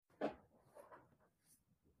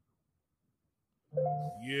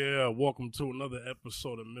Yeah, welcome to another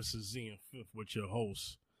episode of Mrs. Z and Fifth with your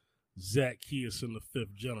host, Zach Kias and the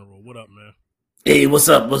Fifth General. What up, man? Hey, what's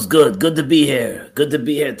up? What's good? Good to be here. Good to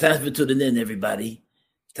be here. Thanks for tuning in, everybody.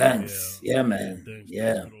 Yeah, Thanks. Yeah, yeah. man. Thanks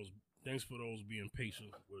Yeah. for those. Thanks for those being patient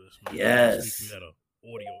with us, man. Last week we Yes. had a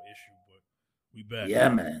audio issue, but we back. Yeah,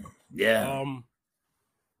 man. Yeah. Um,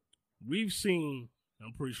 we've seen.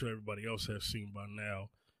 I'm pretty sure everybody else has seen by now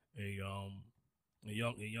a young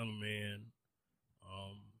man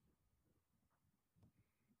um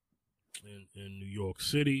in New York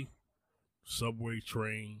City subway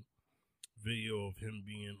train video of him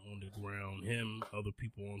being on the ground, him, other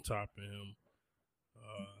people on top of him,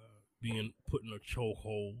 being put in a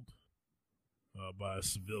chokehold by a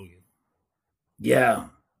civilian. Yeah.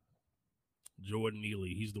 Jordan Neely,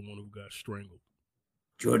 he's the one who got strangled.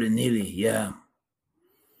 Jordan Neely. Yeah.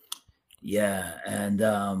 Yeah. And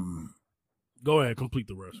Go ahead, complete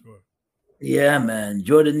the rest. Go ahead. yeah, man.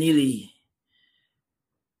 Jordan Neely,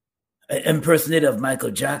 impersonator of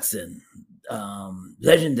Michael Jackson,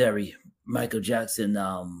 legendary Michael Jackson,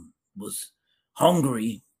 was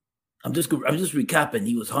hungry. I'm just recapping.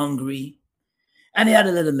 He was hungry, and he had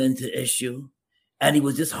a little mental issue, and he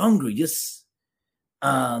was just hungry, just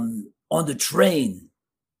on the train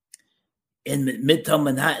in Midtown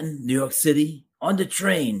Manhattan, New York City, on the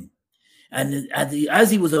train, and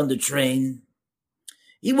as he was on the train,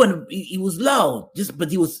 he was loud, but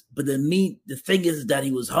the thing is that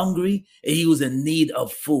he was hungry and he was in need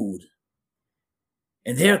of food,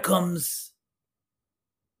 and here comes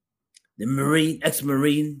the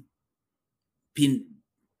ex-Marine.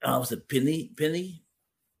 Was it Penny? Pili.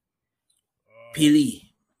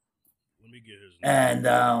 Let me get his name.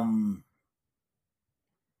 And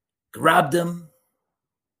grabbed him,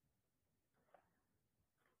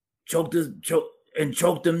 choked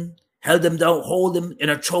him, held him down, hold him in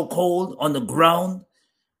a chokehold on the ground,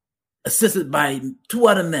 assisted by two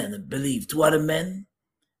other men, I believe. Two other men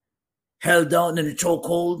held down in a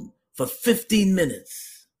chokehold for 15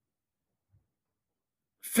 minutes.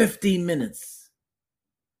 15 minutes.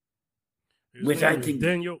 His Which name I is think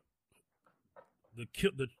Daniel, the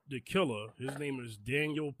killer. His name is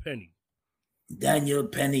Daniel Penny. Daniel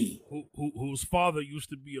Penny, whose father used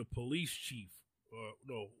to be a police chief.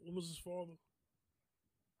 No, what was his father?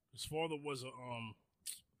 His father was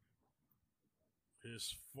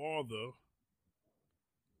His father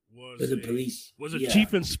was the police. Was a Yeah.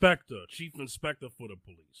 chief inspector for the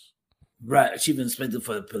police. Right, chief inspector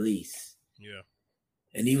for the police. Yeah.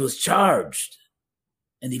 And he was charged.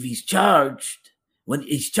 And if he's charged, when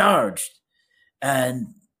he's charged,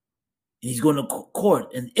 and he's going to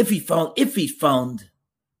court, and if he found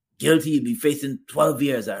guilty, he'd be facing 12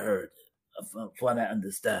 years. I heard, from what I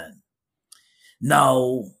understand.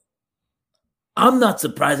 Now, I'm not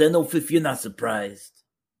surprised. I know, Fifth, you're not surprised.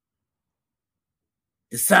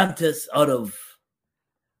 DeSantis out of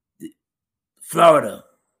Florida,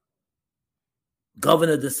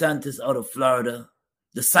 Governor DeSantis out of Florida,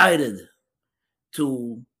 decided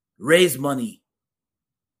to raise money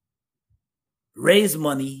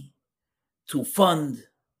to fund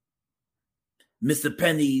Mr.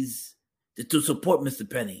 Penny's, to support Mr.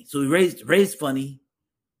 Penny. So he raised money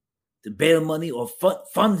to bail money or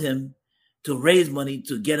fund him to raise money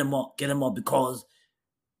to get him up because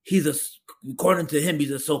according to him,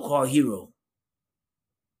 he's a so-called hero.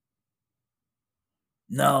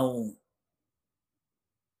 Now,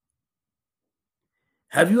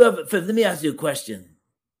 let me ask you a question.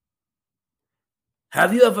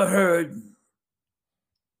 Have you ever heard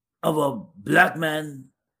of a black man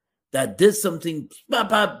that did something,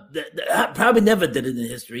 probably never did it in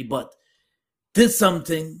history, but did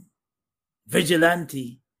something,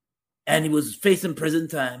 vigilante, and he was facing prison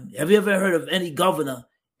time? Have you ever heard of any governor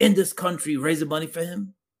in this country raising money for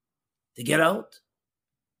him to get out?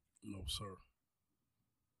 No, sir.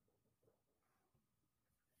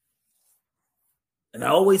 And I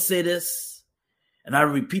always say this, and I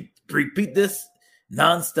repeat this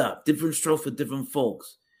nonstop, different stroke for different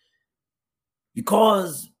folks.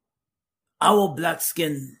 Because our black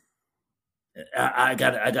skin, I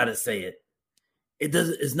gotta say it,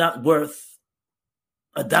 it's not worth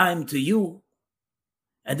a dime to you.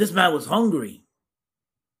 And this man was hungry.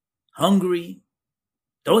 DeSantis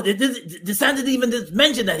didn't even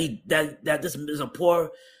mention that this is a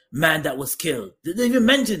poor man that was killed. They didn't even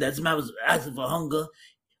mention that this man was asking for hunger.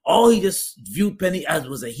 All he just viewed Penny as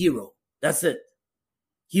was a hero. That's it.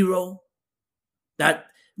 Hero. That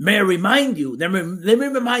may remind you, let me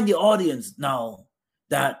remind the audience now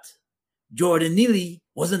that Jordan Neely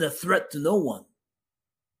wasn't a threat to no one.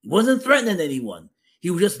 He wasn't threatening anyone. He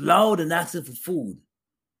was just loud and asking for food.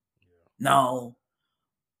 Now,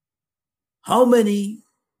 How many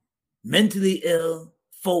mentally ill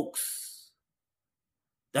folks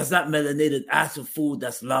that's not melanated ask for food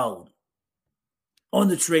that's loud on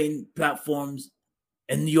the train platforms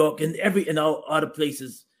in New York and in all other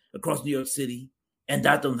places across New York City, and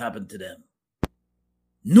that don't happen to them?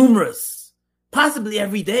 Numerous, possibly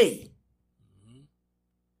every day.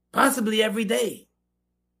 Possibly every day.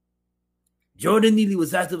 Jordan Neely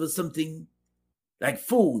was after for something like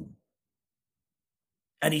food,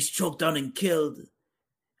 and he's choked down and killed,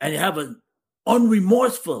 and you have an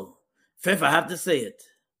unremorseful, Fifth, I have to say it,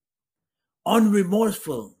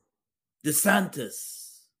 unremorseful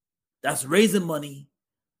DeSantis that's raising money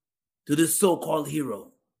to this so-called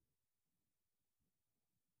hero.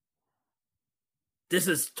 This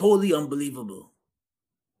is totally unbelievable.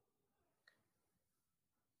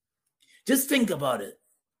 Just think about it.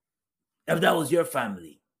 If that was your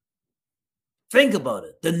family, think about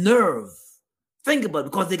it. The nerve. Think about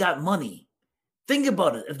it, because they got money. Think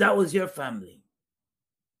about it. If that was your family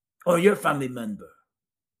or your family member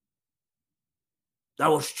that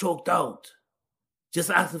was choked out, just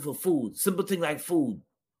asking for food, simple thing like food.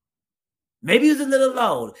 Maybe he was a little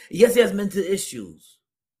loud. Yes, he has mental issues.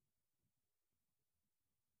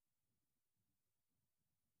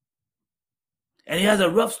 And he has a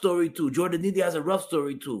rough story too. Jordan Neely has a rough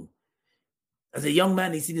story too. As a young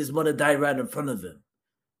man, he's seen his mother die right in front of him.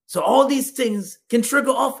 So all these things can trigger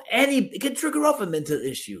off a mental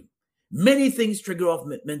issue. Many things trigger off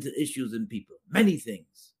mental issues in people. Many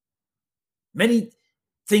things. Many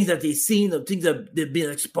things that they've seen or things that they've been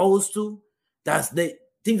exposed to. Things that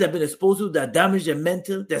have been exposed to that damage their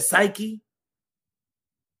mental, their psyche.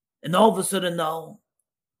 And all of a sudden now,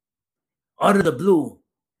 out of the blue,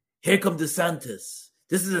 here comes DeSantis.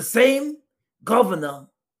 This is the same governor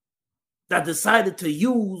that decided to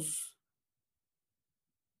use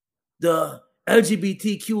the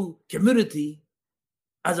LGBTQ community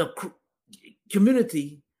as a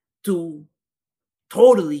community to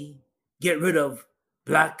totally get rid of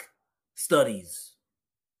Black studies.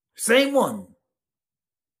 Same one.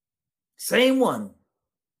 Same one.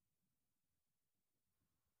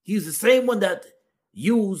 He's the same one that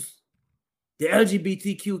used the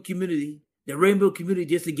LGBTQ community, the rainbow community,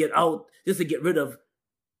 just to get rid of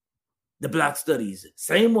the Black studies.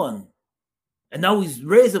 Same one. And now he's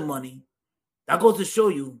raising money. That goes to show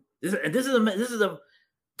you. This is a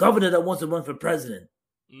governor that wants to run for president.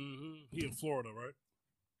 Mm-hmm. He in Florida, right?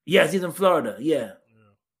 Yes, he's in Florida. Yeah.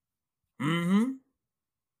 Mm-hmm.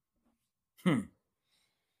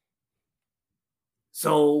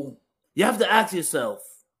 So you have to ask yourself,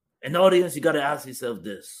 and the audience, you got to ask yourself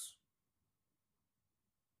this.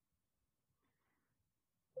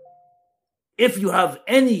 If you have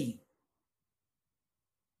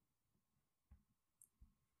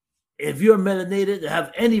if you're melanated,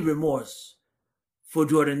 have any remorse for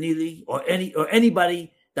Jordan Neely or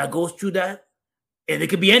anybody that goes through that, and it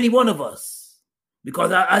could be any one of us,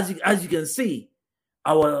 because as you can see,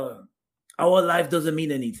 our life doesn't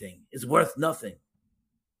mean anything. It's worth nothing.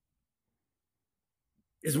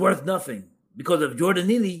 It's worth nothing, because if Jordan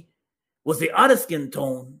Neely was the other skin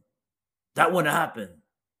tone, that wouldn't happen.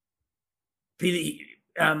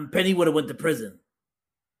 Penny would have went to prison.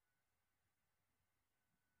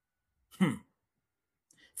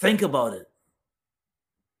 Think about it.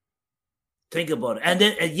 Think about it. And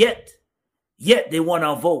yet they want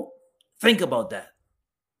our vote. Think about that.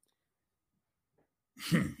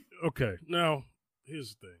 Okay, now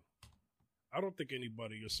here's the thing. I don't think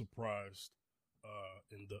anybody is surprised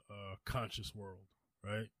in the conscious world,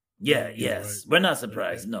 right? Yeah, yes. Right? We're not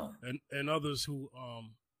surprised, no. And others who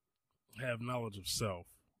have knowledge of self.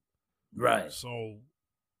 Right. So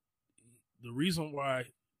the reason why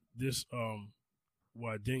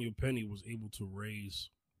why Daniel Penny was able to raise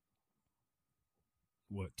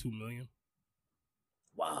what, $2 million?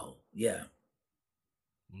 Wow. Yeah.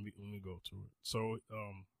 Let me go to it. So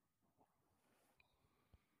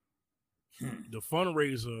the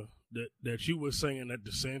fundraiser that you were saying that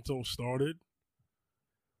DeSantis started,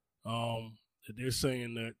 that they're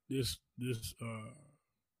saying that this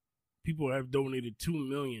people have donated $2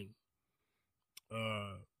 million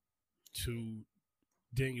to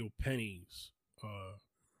Daniel Penny's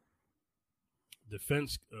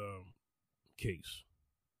defense case.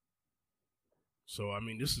 So I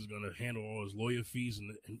mean, this is going to handle all his lawyer fees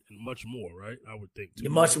and much more, right? I would think.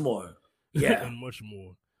 Much more, yeah, and much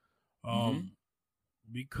more,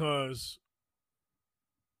 because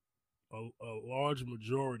a large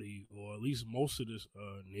majority, or at least most of this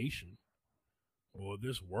nation, or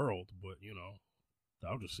this world, but you know,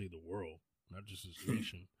 I'll just say the world, not just this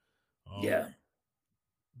nation.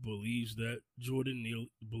 believes that Jordan Neely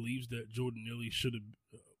should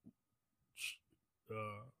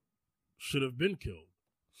have been killed.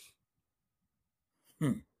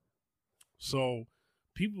 So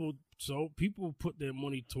people put their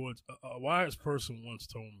money towards. A wise person once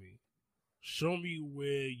told me, show me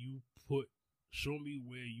where you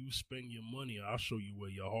spend your money. I'll show you where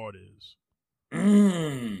your heart is.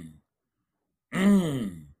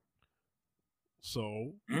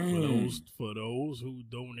 So for those who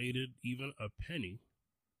donated even a penny,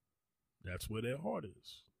 that's where their heart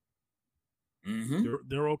is.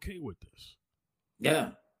 They're okay with this.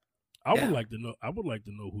 Yeah. I would like to know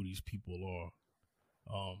who these people are.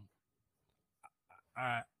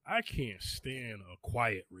 I can't stand a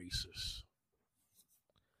quiet racist.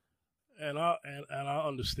 And I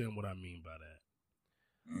understand what I mean by that.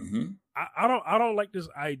 I don't like this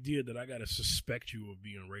idea that I gotta suspect you of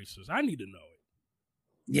being racist. I need to know it.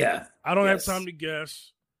 Yeah. I don't have time to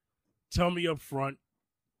guess. Tell me up front.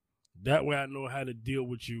 That way I know how to deal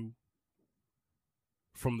with you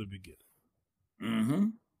from the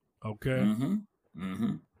beginning. Okay?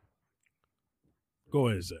 Go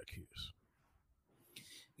ahead, Zacchaeus.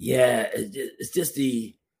 Yeah, it's just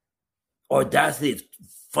the audacity of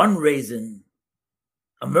fundraising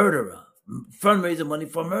money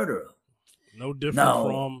for a murderer. No different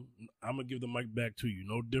from, I'm going to give the mic back to you.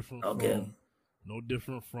 No different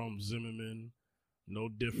from Zimmerman. No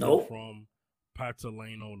different from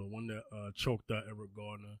Patalano, the one that choked out Eric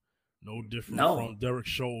Garner. No different from Derek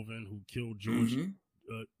Chauvin, who killed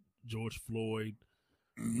George Floyd.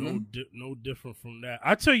 No different from that.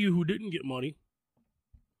 I tell you who didn't get money.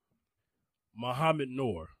 Muhammad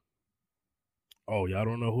Noor. Oh, y'all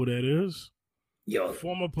don't know who that is? Yo.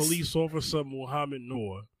 Former police officer Muhammad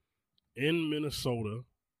Noor in Minnesota,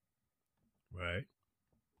 right?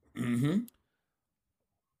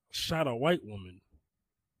 Shot a white woman.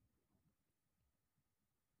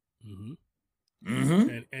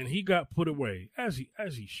 And he got put away, as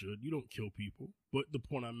he should. You don't kill people. But the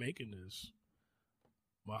point I'm making is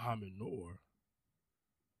Muhammad Noor,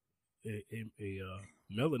 a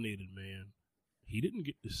melanated man, he didn't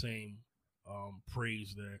get the same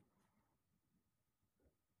praise that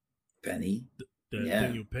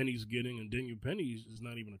Daniel Penny's getting, and Daniel Penny is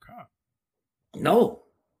not even a cop. No.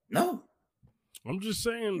 I'm just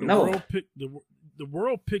saying the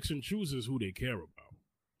world picks and chooses who they care about.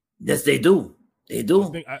 Yes, they do. They do. I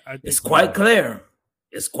think it's quite clear.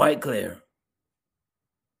 It's quite clear.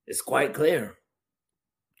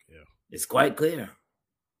 Yeah. It's quite clear.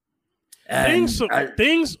 And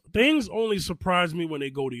things only surprise me when they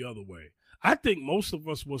go the other way. I think most of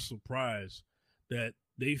us were surprised that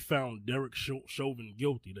they found Derek Chauvin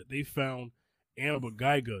guilty, that they found Amber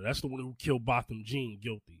Geiger, that's the one who killed Botham Jean,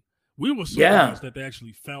 guilty. We were surprised that they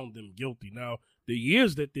actually found them guilty. Now, the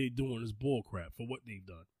years that they're doing is bullcrap for what they've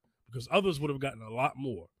done, because others would have gotten a lot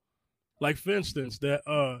more. Like, for instance, that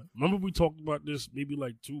remember we talked about this maybe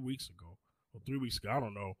like 2 weeks ago or 3 weeks ago, I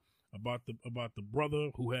don't know, about the brother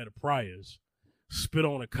who had a priors spit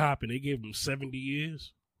on a cop and they gave him 70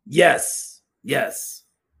 years. Yes.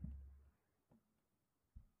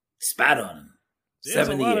 Spat on him.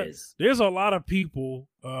 70 years. There's a lot of people,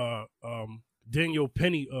 Daniel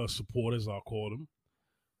Penny supporters, I'll call them,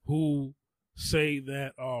 who say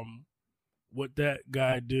that what that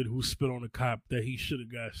guy did who spit on a cop, that he should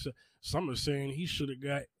have got, some are saying he should have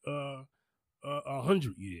got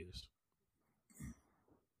 100 years.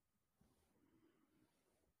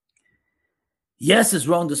 Yes, it's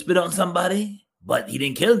wrong to spit on somebody, but he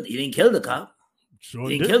didn't kill the cop. Sure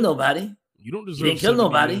he didn't kill nobody. You don't deserve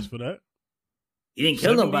 70 years for that. He didn't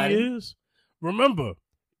kill nobody. Years? Remember,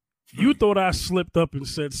 you thought I slipped up and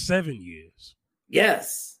said 7 years.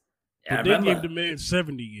 Yes. But they gave the man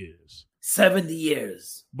 70 years. 70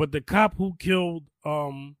 years. But the cop who killed,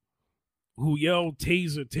 who yelled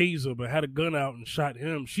taser, but had a gun out and shot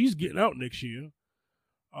him, she's getting out next year.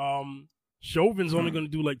 Chauvin's only going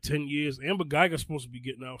to do like 10 years. Amber Geiger's supposed to be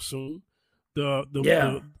getting out soon. The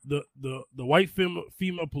white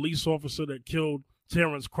female police officer that killed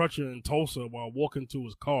Terrence Crutcher in Tulsa while walking to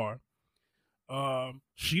his car,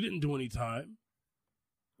 she didn't do any time.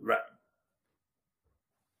 Right.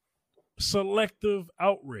 Selective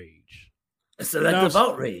outrage.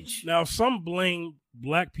 Outrage. Now, some blame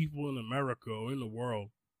black people in America or in the world,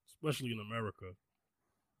 especially in America.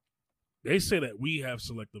 They say that we have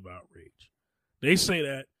selective outrage. They say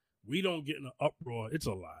that we don't get in an uproar. It's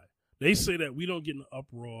a lie. They say that we don't get in an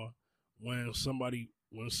uproar when somebody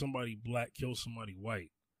black kills somebody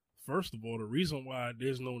white. First of all, the reason why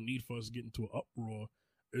there's no need for us to get into an uproar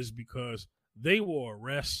is because they will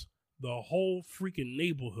arrest the whole freaking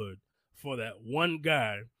neighborhood for that one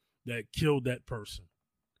guy that killed that person.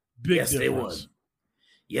 Big yes, difference. they would.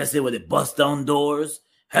 Yes, they would. They bust down doors.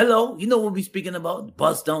 Hello, you know what we're speaking about?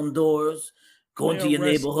 Bust down doors, go into your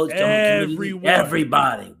neighborhoods, community,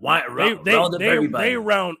 everybody. Why round up everybody? They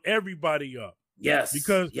round everybody up. Yes,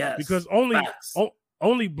 because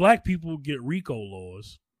only black people get RICO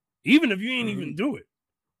laws, even if you ain't even do it.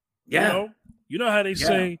 Yeah, you know how they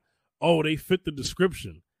say, oh, they fit the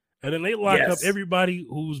description, and then they lock up everybody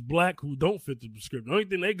who's black who don't fit the description. The only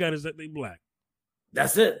thing they got is that they black.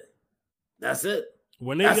 That's it.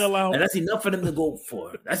 When they yell out, and that's enough for them to go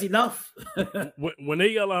for. That's enough. when they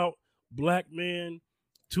yell out, black man,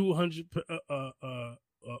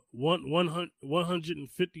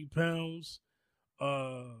 150 pounds,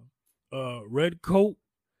 red coat,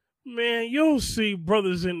 man, you'll see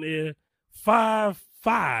brothers in there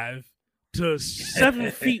 5'5" to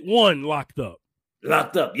 7'1" locked up.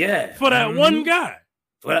 Yeah, for that one guy.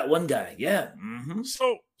 Yeah. Mm-hmm.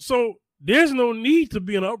 So there's no need to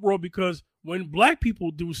be an uproar, because when black people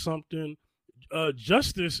do something,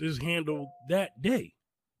 justice is handled that day.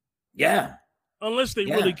 Yeah. Unless they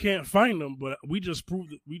really can't find them, but we just proved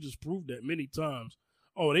that many times.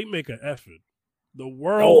 Oh, they make an effort. The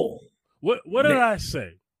world. What did I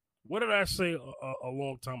say? What did I say a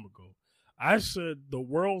long time ago? I said the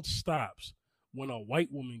world stops when a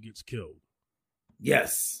white woman gets killed.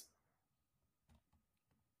 Yes.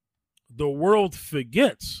 The world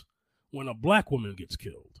forgets when a black woman gets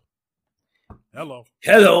killed. Hello.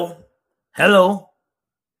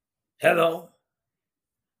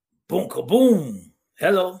 Boom, kaboom.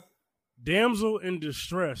 Hello. Damsel in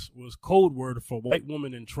distress was code word for white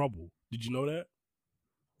woman in trouble. Did you know that?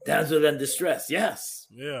 Damsel in distress, yes.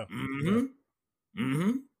 Yeah.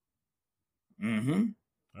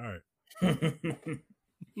 All right.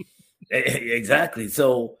 Exactly.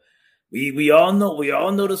 So we all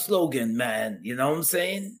know the slogan, man. You know what I'm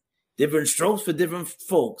saying? Different strokes for different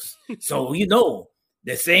folks. So the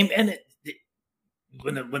same, and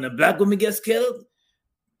when a black woman gets killed,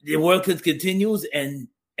 the world continues, and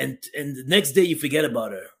the next day you forget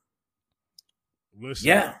about her. Listen,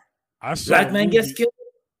 yeah, black man gets killed,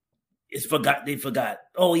 it's forgot. They forgot.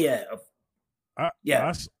 Oh yeah,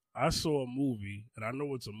 I saw a movie, and I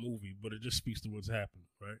know it's a movie, but it just speaks to what's happened,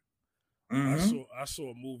 right? Mm-hmm. I saw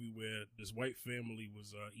a movie where this white family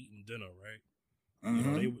was eating dinner, right?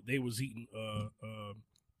 Mm-hmm. They was eating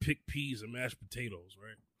picked peas and mashed potatoes,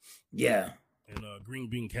 right? Yeah. And green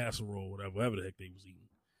bean casserole, whatever the heck they was eating.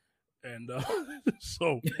 And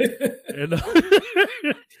so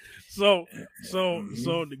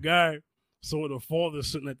the father's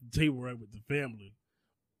sitting at the table, right, with the family.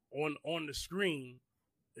 On the screen,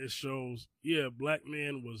 it shows, black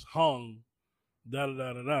man was hung, da da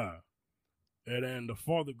da da da. And then the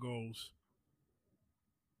father goes,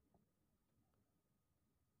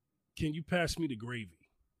 "Can you pass me the gravy?"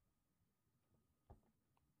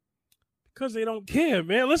 Because they don't care,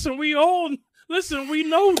 man. Listen, we know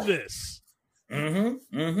this. Mm-hmm.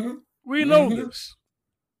 Mm-hmm. We know this.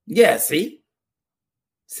 Yeah, see?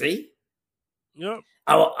 Yep.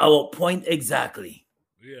 Our point exactly.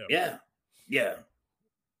 Yeah.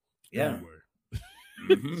 Anyway.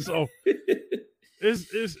 Mm-hmm. So it's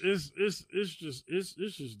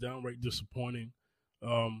just downright disappointing.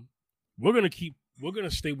 We're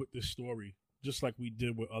gonna stay with this story just like we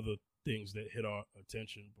did with other things that hit our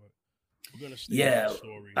attention, but we're gonna stay with the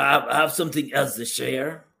story. I have something else to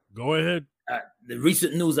share. Go ahead. The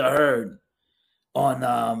recent news I heard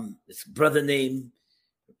on this brother named.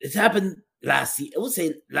 It happened last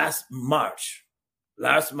March.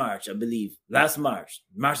 Last March, I believe. March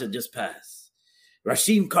that just passed.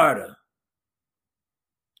 Rasheem Carter,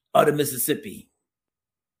 out of Mississippi,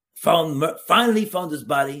 finally found his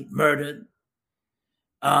body murdered.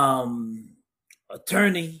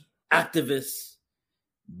 Attorney, activist,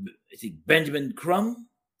 I think Benjamin Crumb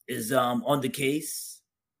is on the case.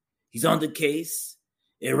 He's on the case.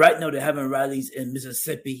 And right now they're having rallies in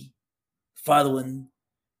Mississippi following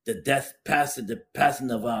the passing of the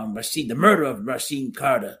murder of Rasheem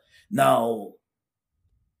Carter. Now,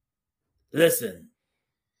 listen,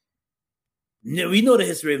 we know the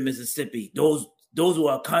history of Mississippi. Those who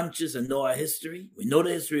are conscious and know our history, we know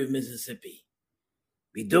the history of Mississippi.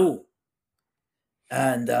 We do.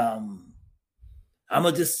 And I'm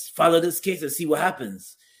going to just follow this case and see what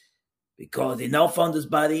happens. Because they now found his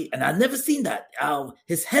body, and I've never seen that.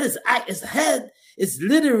 His head is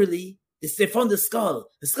literally, they found the skull.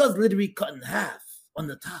 The skull's literally cut in half on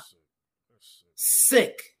the top.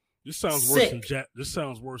 Sick. This sounds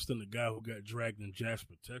worse than the guy who got dragged in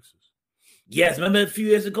Jasper, Texas. Yes, remember a few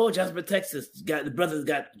years ago, Jasper, Texas, the brothers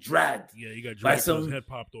got dragged. Yeah, he got dragged. His head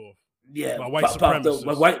popped off. Yeah, by white supremacists.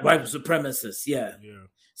 By white supremacists. Yeah. Yeah.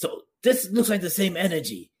 So this looks like the same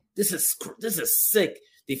energy. This is sick.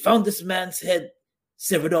 They found this man's head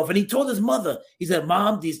severed off, and he told his mother. He said,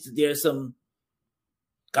 "Mom, there's some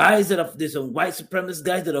guys there's some white supremacist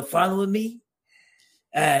guys that are following me,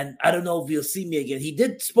 and I don't know if you'll see me again." He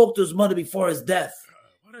did spoke to his mother before his death.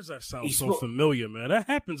 Why does that sound so familiar, man? That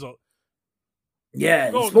happens.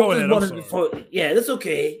 Yeah, he spoke to his mother before. Yeah, that's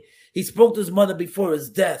okay. He spoke to his mother before his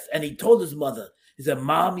death, and he told his mother, he said,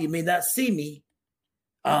 "Mom, you may not see me,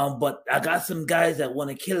 but I got some guys that want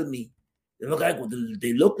to kill me. They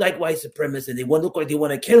look like white supremacists, and they look like they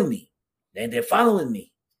want to kill me. And they're following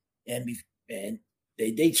me, and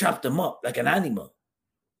they chopped him up like an animal,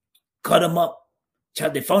 cut him up.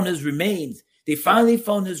 They found his remains. They finally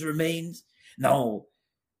found his remains. Now,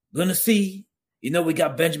 gonna see. You know, we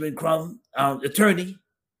got Benjamin Crumb, attorney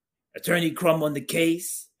Crumb on the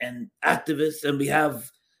case, and activists, and we have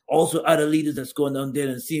also other leaders that's going down there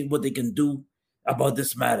and seeing what they can do about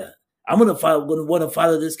this matter. We're gonna want to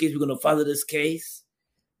follow this case. We're gonna follow this case,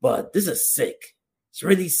 but this is sick. It's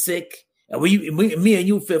really sick. And me and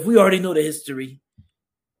you, Fifth, we already know the history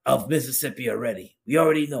of Mississippi already. We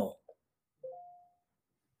already know.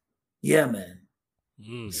 Yeah, man.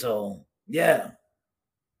 So yeah.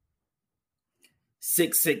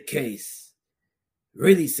 Sick case.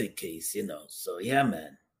 Really sick case, you know. So yeah,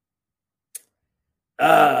 man.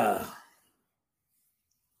 Yeah.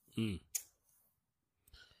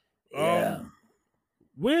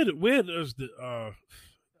 Where does the all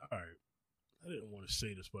right. I didn't want to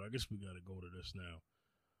say this, but I guess we gotta go to this now.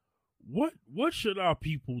 What should our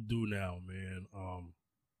people do now, man?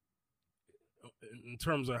 In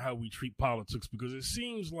terms of how we treat politics, because it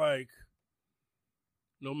seems like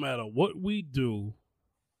no matter what we do,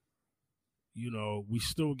 you know, we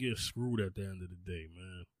still get screwed at the end of the day,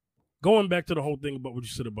 man. Going back to the whole thing about what you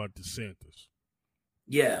said about DeSantis.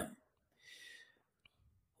 Yeah.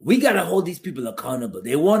 We got to hold these people accountable.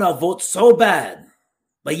 They want our vote so bad,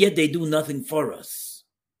 but yet they do nothing for us.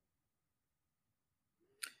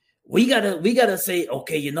 We gotta say,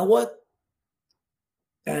 okay, you know what?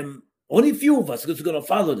 Only a few of us are going to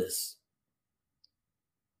follow this.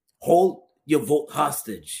 Hold your vote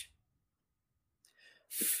hostage.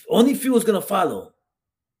 Only few is going to follow.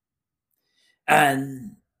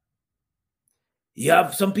 And you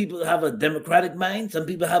have some people have a Democratic mind, some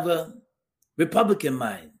people have a Republican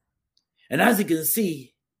mind. And as you can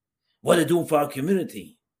see, what they're doing for our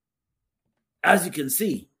community. As you can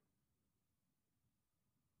see,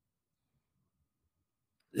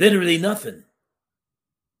 literally nothing.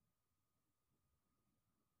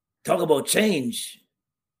 Talk about change.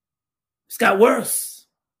 It's got worse.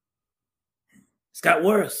 It's got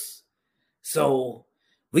worse. So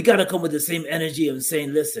we got to come with the same energy of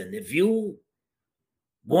saying, listen, if you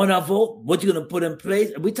want our vote, what you going to put in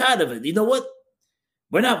place? We're tired of it. You know what?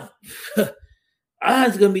 We're not, our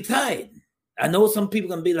hands are going to be tied. I know some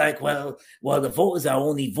people are going to be like, well, the vote is our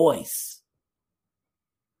only voice.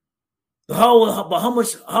 But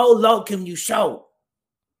how loud can you shout?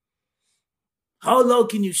 How loud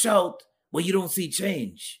can you shout when you don't see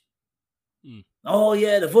change? Oh,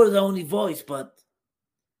 yeah, the vote is our only voice, but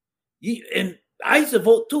and I used to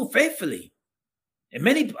vote too, faithfully. And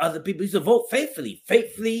many other people used to vote faithfully.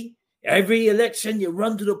 Faithfully, every election you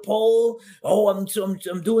run to the poll. Oh, I'm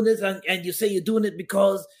doing this, and you say you're doing it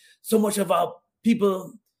because so much of our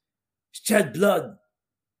people shed blood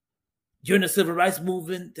during the civil rights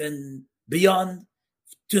movement and beyond,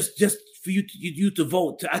 just for you to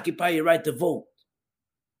vote, to occupy your right to vote.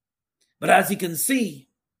 But as you can see,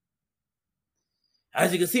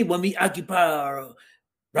 when we occupy our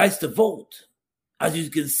rights to vote, as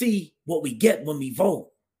you can see what we get when we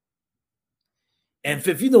vote. And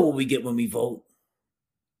if you know what we get when we vote.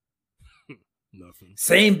 Nothing.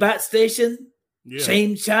 Same bat station,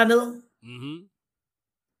 same channel. Mm-hmm.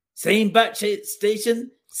 Same bat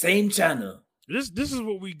station, same channel. This is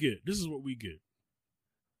what we get. This is what we get.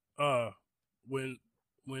 When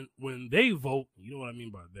they vote, you know what I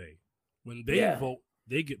mean by they. When they vote,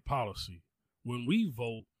 they get policy. When we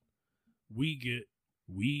vote, we get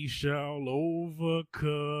 "We shall overcome."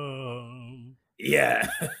 Yeah.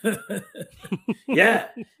 yeah.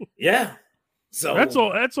 So that's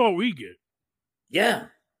all we get. Yeah.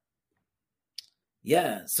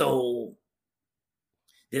 Yeah. So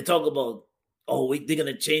they talk about, they're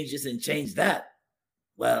gonna change this and change that.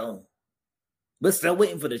 Well, we're still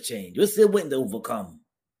waiting for the change. We're still waiting to overcome.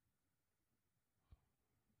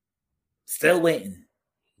 Still waiting.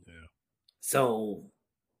 Yeah. So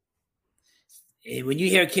when you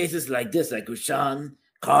hear cases like this, like Rashawn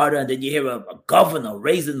Carter, and then you hear a governor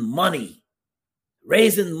raising money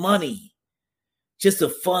raising money just to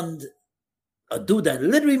fund a dude that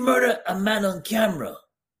literally murdered a man on camera,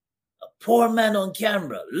 a poor man on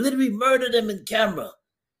camera, literally murdered him in camera,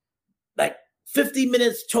 like 50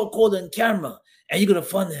 minutes chokehold on camera, and you're gonna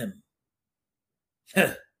fund him,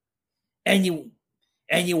 and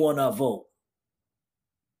you want our vote?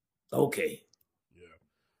 Okay. Yeah.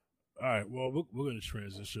 All right. Well, we're gonna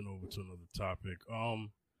transition over to another topic.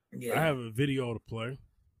 Yeah. I have a video to play.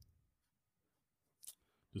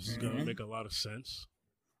 This is gonna make a lot of sense.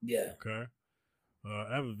 Yeah. Okay.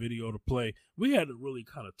 I have a video to play. We had to really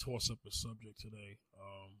kind of toss up a subject today,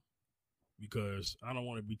 because I don't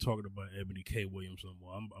want to be talking about Ebony K. Williams no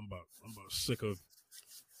more. I'm about sick of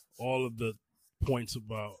all of the points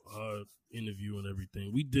about her interview and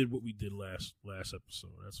everything. We did what we did last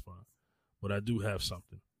episode. That's fine, but I do have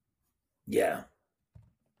something. Yeah.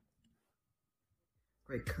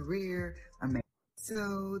 Great career, amazing.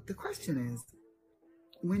 So the question is,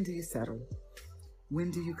 when do you settle?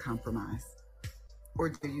 When do you compromise? Or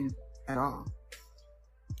do you at all?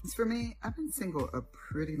 As for me, I've been single a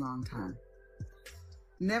pretty long time.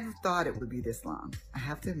 Never thought it would be this long. I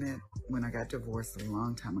have to admit, when I got divorced a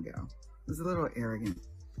long time ago, I was a little arrogant.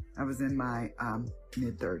 I was in my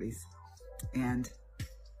mid-30s, and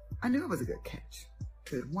I knew it was a good catch.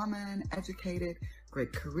 Good woman, educated,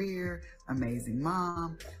 great career, amazing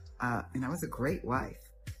mom, and I was a great wife.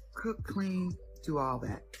 Cook, clean, do all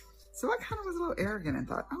that. So I kind of was a little arrogant and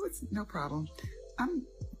thought, oh, it's no problem. I'm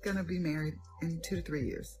going to be married in 2 to 3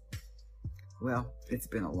 years. Well, it's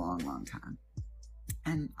been a long, long time.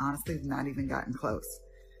 And honestly, not even gotten close.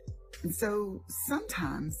 And so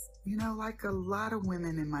sometimes, like a lot of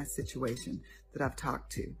women in my situation that I've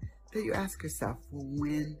talked to, that you ask yourself, well,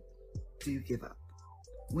 when do you give up?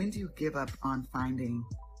 When do you give up on finding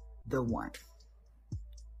the one?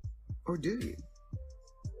 Or do you?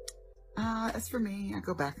 As for me, I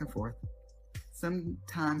go back and forth.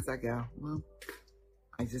 Sometimes I go, well,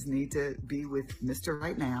 I just need to be with Mr.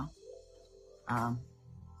 Right Now.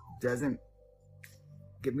 Doesn't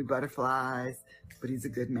give me butterflies, but he's a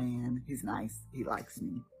good man. He's nice. He likes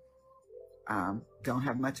me. Don't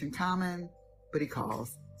have much in common, but he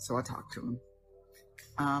calls, so I talk to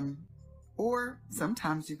him. Or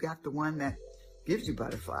sometimes you got the one that gives you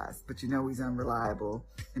butterflies, but he's unreliable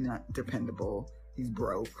and not dependable. He's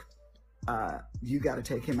broke. You got to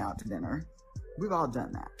take him out to dinner. We've all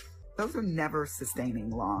done that. Those are never sustaining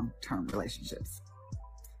long-term relationships.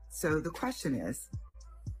 So the question is,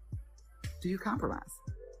 do you compromise?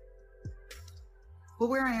 Well,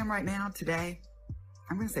 where I am right now today,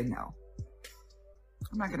 I'm going to say no.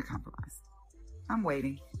 I'm not going to compromise. I'm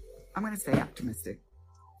waiting. I'm going to stay optimistic.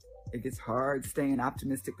 It gets hard staying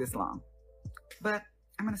optimistic this long, but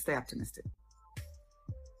I'm going to stay optimistic.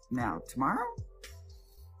 Now, tomorrow,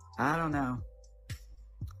 I don't know.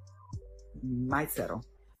 Might settle.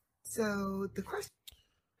 So the question.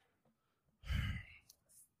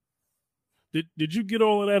 Did you get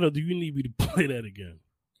all of that, or do you need me to play that again?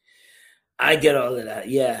 I get all of that.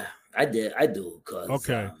 Yeah, I did. I do.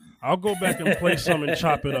 Okay. I'll go back and play some and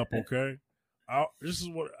chop it up, okay?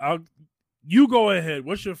 You go ahead.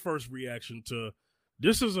 What's your first reaction to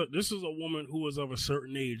this? Is a woman who is of a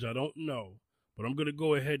certain age. I don't know, but I'm gonna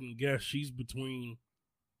go ahead and guess she's between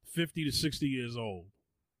 50 to 60 years old.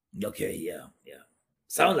 Okay, yeah.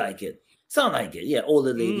 Sound like it. Yeah,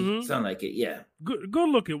 older lady. Mm-hmm. Sound like it. Yeah. Good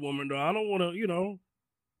looking woman though. I don't want to, there's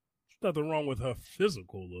nothing wrong with her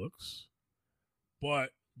physical looks, but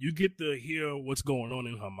you get to hear what's going on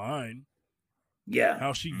in her mind. Yeah.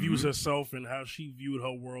 How she views herself and how she viewed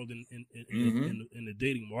her world in the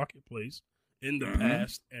dating marketplace in the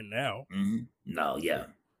past and now. Mm-hmm. No, yeah.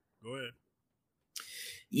 Go ahead.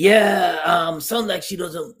 Yeah, sounds like she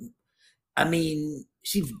doesn't. I mean,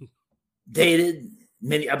 she dated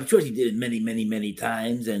many. I'm sure she did it many, many, many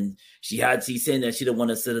times, and she's saying that she don't want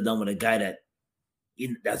to settle down with a guy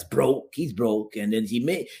that's broke. He's broke, and then she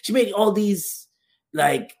made all these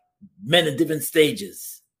like men in different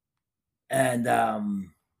stages, and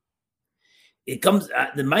it comes.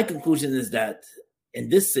 My conclusion is that in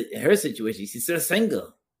her situation, she's still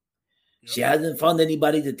single. Yep. She hasn't found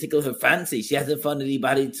anybody to tickle her fancy. She hasn't found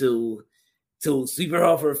anybody to sweep her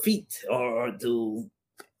off her feet or to.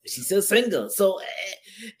 She's still single, so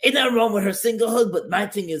ain't nothing wrong with her singlehood. But my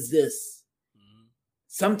thing is this: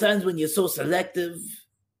 sometimes when you're so selective,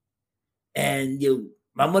 and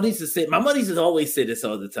my mother used to always say this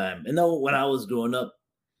all the time. When I was growing up,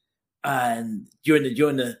 and during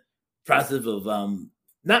the process of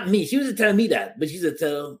not me, she used to tell me that, but she used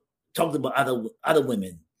to talk about other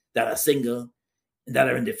women that are single and that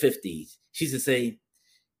are in their 50s. She used to say,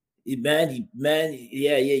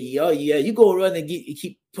 Yeah. You go around and you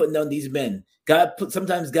keep putting down these men.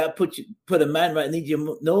 Sometimes God put a man right underneath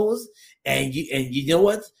your nose, and you know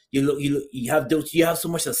what? You have so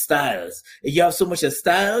much of styles. You have so much of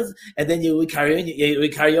styles, and then you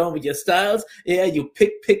carry on with your styles. Yeah, you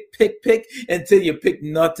pick until you pick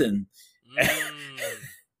nothing.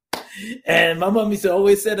 And my mom used to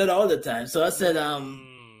always say that all the time. So I said,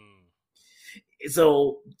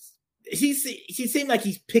 so she seemed like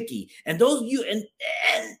he's picky, and those and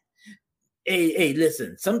hey,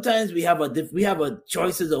 listen. Sometimes we have a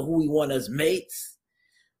choices of who we want as mates,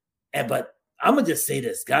 but I'm gonna just say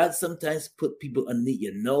this: God sometimes put people underneath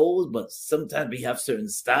your nose, but sometimes we have certain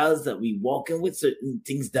styles that we walk in with, certain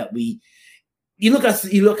things that you look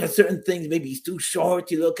at certain things. Maybe he's too short.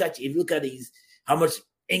 You look at how much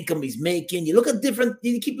income he's making. You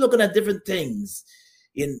keep looking at different things,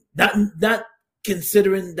 in not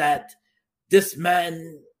considering that this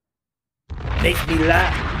man makes me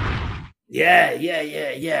laugh. Yeah.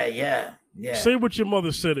 Say what your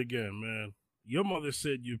mother said again, man. Your mother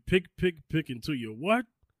said you pick until you what?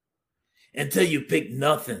 Until you pick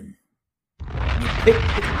nothing. You pick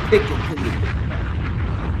until you pick nothing.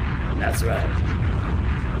 That's right.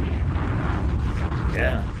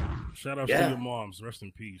 Yeah. Shout out to your moms. Rest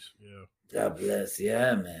in peace. Yeah. God bless.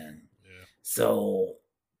 Yeah, man. Yeah. So,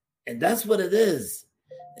 and that's what it is.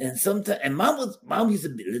 And sometimes, and mom used to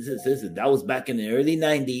be, listen, that was back in the early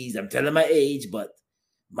 90s. I'm telling my age, but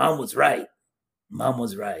mom was right.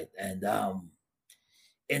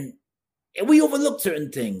 And we overlook certain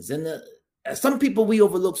things. And some people, we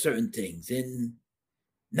overlook certain things, and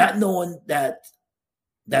not knowing that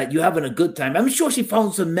you're having a good time. I'm sure she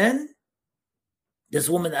found some men. This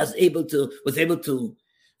woman was able to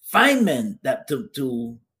find men that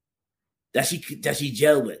she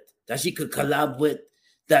gel with, that she could collab with,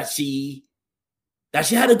 that she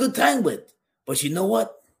had a good time with. But you know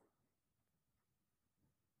what?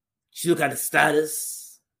 She look at his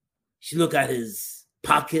status, she look at his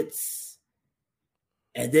pockets,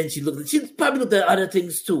 and then she probably looked at other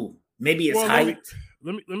things too. Maybe his height.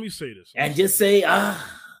 Let me say this. And just say, Let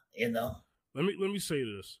me say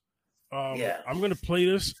this. I'm gonna play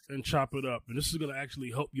this and chop it up, and this is gonna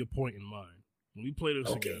actually help your point in mind. Let me play this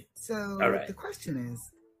again. So the question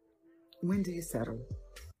is, when do you settle?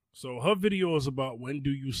 So her video is about when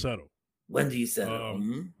do you settle. When do you settle?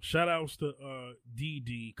 Shout outs to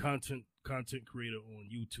DD, content creator on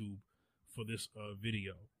YouTube, for this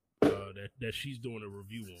video that she's doing a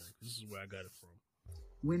review on. This is where I got it from.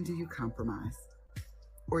 When do you compromise?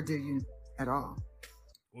 Or do you at all?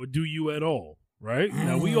 Right?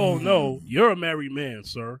 Now, we all know you're a married man,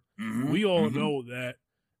 sir. We all know that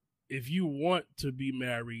if you want to be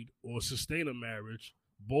married or sustain a marriage,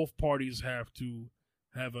 both parties have to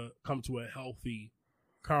come to a healthy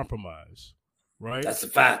compromise, right? That's a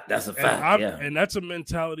fact. And that's a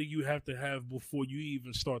mentality you have to have before you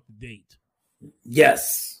even start the date.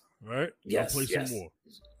 Yes. Right? Yes. I'll play some more.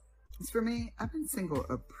 As for me, I've been single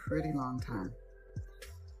a pretty long time.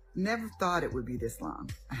 Never thought it would be this long.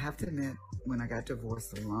 I have to admit, when I got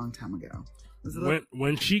divorced a long time ago.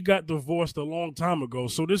 When she got divorced a long time ago,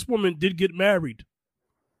 so this woman did get married.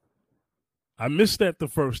 I missed that the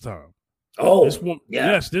first time. Oh,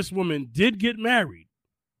 yes, this woman did get married.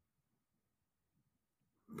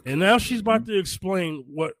 And now she's about to explain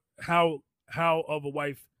how of a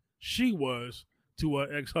wife she was to her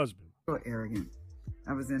ex-husband. So arrogant.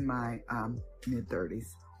 I was in my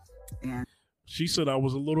mid-30s, and she said I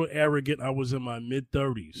was a little arrogant. I was in my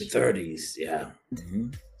mid-30s. Mid-30s, yeah.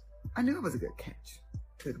 I knew it was a good catch.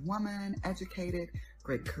 Good woman, educated,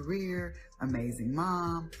 great career, amazing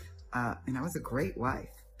mom, and I was a great wife.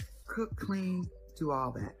 Cook, clean, do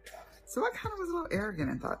all that. So I kind of was a little arrogant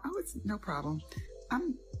and thought, oh, it's no problem.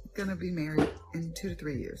 I'm going to be married in 2 to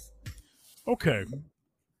 3 years. Okay.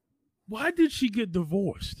 Why did she get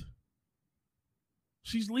divorced?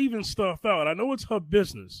 She's leaving stuff out. I know it's her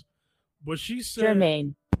business, but she said...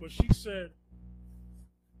 Jermaine. But she said...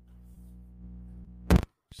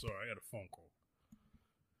 Sorry, I got a phone call.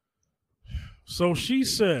 So she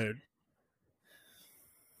said...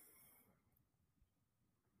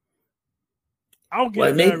 I'll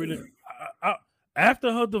get married.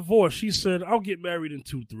 After her divorce, she said, I'll get married in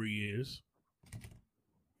 2-3 years.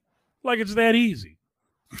 Like it's that easy.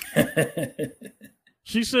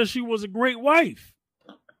 She said she was a great wife.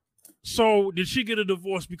 So did she get a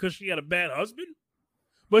divorce because she had a bad husband?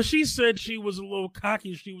 But she said she was a little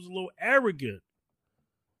cocky. She was a little arrogant.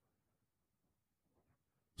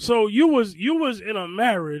 So you was in a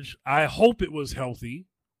marriage. I hope it was healthy.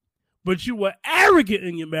 But you were arrogant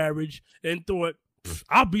in your marriage and thought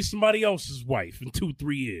I'll be somebody else's wife in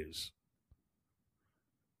 2-3 years.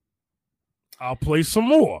 I'll play some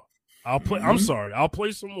more. I'm sorry. I'll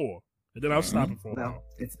play some more. And then I'll stop it for a while.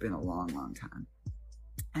 It's been a long, long time.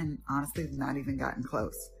 And honestly, not even gotten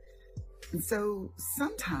close. And so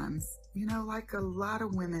sometimes, like a lot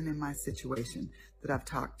of women in my situation that I've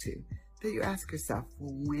talked to, that you ask yourself,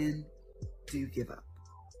 well, when do you give up?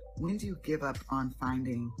 When do you give up on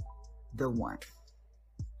finding the one?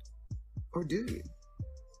 Or do you?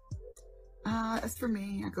 As for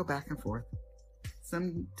me, I go back and forth.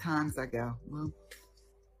 Sometimes I go, well,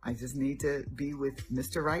 I just need to be with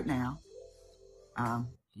Mr. Right Now.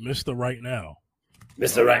 Mr. Right Now.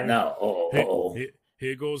 Mr. Right Now.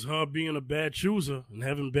 Here goes her being a bad chooser and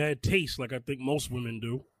having bad taste, like I think most women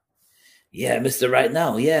do. Yeah, Mr. Right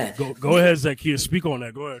Now. Yeah. Go ahead, Zacchaeus. Speak on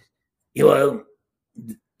that. Go ahead. Well,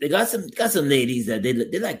 they got some ladies that they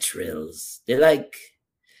like trills. They like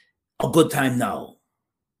a good time now.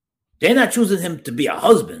 They're not choosing him to be a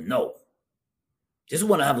husband. No. Just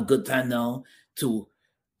want to have a good time now to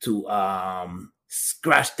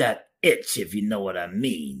scratch that itch, if you know what I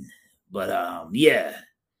mean. But yeah.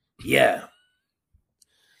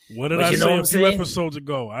 What did I say a few episodes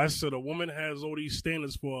ago? I said a woman has all these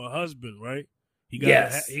standards for a husband, right? He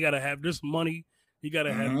gotta have this money. He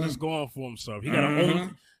gotta have this going for himself. He gotta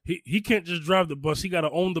own. He can't just drive the bus. He gotta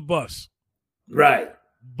own the bus. Right.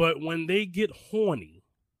 But when they get horny,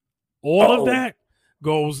 all of that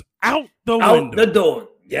goes out the window. Out the door.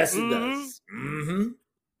 Yes, it does. Mm-hmm.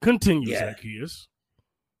 Continue, Zacchaeus.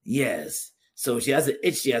 Yes. So she has an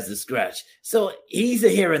itch, she has a scratch. So he's a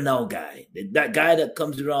here and now guy. That guy that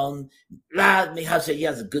comes around, he has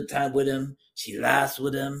a good time with him. She laughs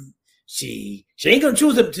with him. She ain't gonna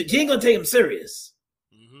choose him. She ain't gonna take him serious.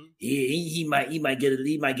 Mm-hmm. He might get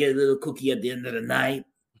a little cookie at the end of the night.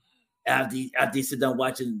 After they sit down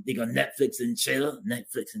watching, they go Netflix and chill a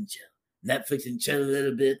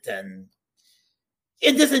little bit, and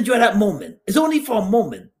just enjoy that moment. It's only for a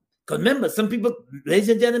moment. Because remember, some people, ladies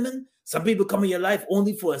and gentlemen, some people come in your life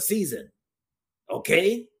only for a season.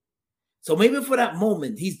 Okay? So maybe for that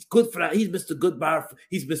moment, he's good for that. He's Mr. Goodbar.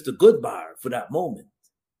 He's Mr. Goodbar for that moment.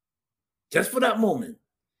 Just for that moment.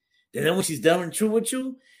 Then when she's done and true with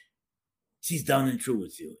you, she's done and true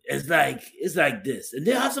with you. It's like this. And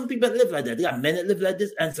there are some people that live like that. There are men that live like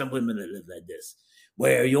this and some women that live like this.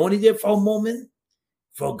 Where you're only there for a moment,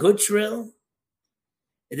 for a good thrill,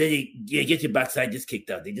 and then you get your backside just kicked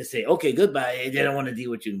out. They just say, okay, goodbye. And they don't want to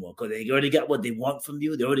deal with you anymore because they already got what they want from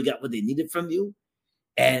you. They already got what they needed from you.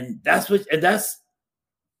 And that's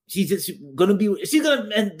she's going to be,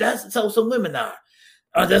 and that's how some women are.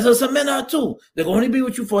 That's how some men are too. They're going to be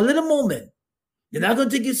with you for a little moment. They're not going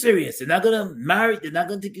to take you serious. They're not going to marry. They're not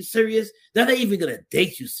going to take you serious. They're not even going to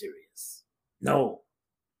date you serious. No.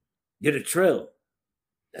 You're the thrill.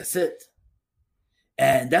 That's it.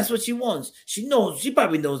 And that's what she wants. She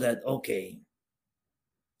probably knows that, okay,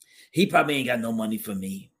 he probably ain't got no money for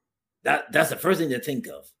me. That's the first thing to think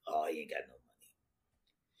of. Oh, he ain't got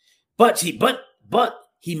no money. But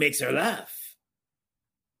he makes her laugh.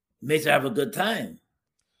 Makes her have a good time.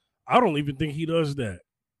 I don't even think he does that.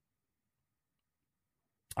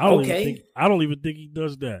 I don't even think he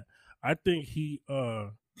does that. I think he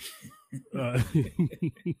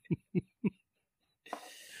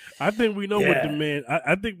I think we know what the man.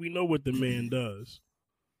 I think we know what the man does.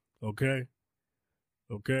 Okay.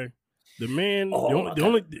 The man.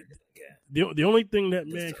 The only thing that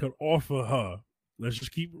man could offer her. Let's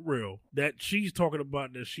just keep it real. That she's talking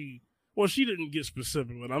about that she didn't get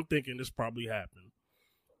specific, but I'm thinking this probably happened.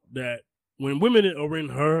 That when women are in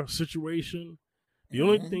her situation, the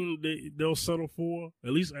only thing they'll settle for,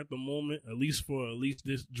 at least at the moment, at least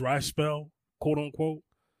this dry spell, quote unquote.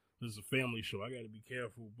 This is a family show. I got to be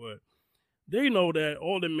careful, but they know that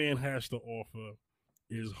all the man has to offer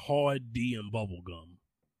is hard D and bubble gum.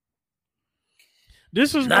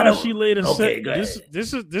 This is why she later said.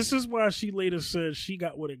 This is why she later said she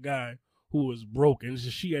got with a guy who was broke, and so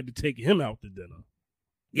she had to take him out to dinner.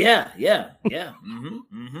 Yeah.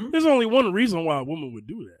 There's only one reason why a woman would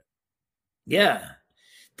do that. Yeah,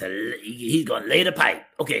 he's gonna lay the pipe.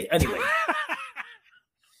 Okay.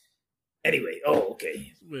 Anyway,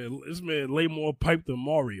 okay. This man lay more pipe than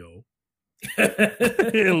Mario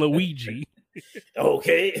and Luigi.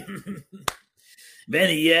 Okay.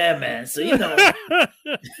 Benny, yeah, man. So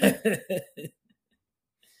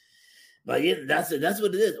but yeah, that's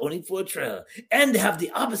what it is. Only for a trail, and they have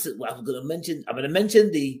the opposite. Well, I'm gonna mention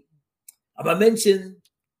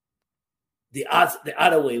the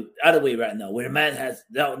other way right now, where the man has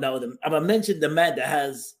I'm gonna mention the man that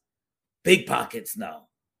has big pockets now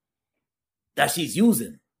that she's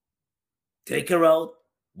using. take her out,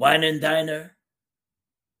 wine and dine her.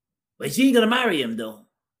 But she ain't gonna marry him though.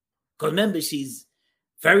 Because remember, she's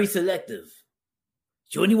very selective.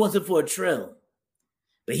 She only wants it for a thrill.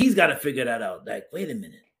 But he's got to figure that out. Like, wait a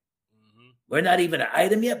minute. We're not even an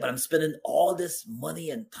item yet, but I'm spending all this money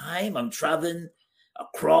and time. I'm traveling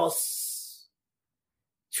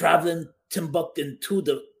Timbuktu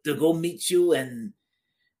to go meet you, and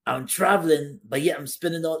I'm traveling, but yet I'm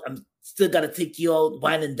still got to take you out,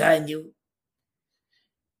 wine and dine you.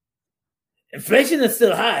 Inflation is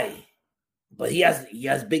still high, but he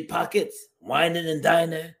has big pockets, whining and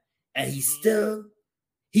dining, and he's still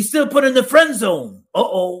put in the friend zone.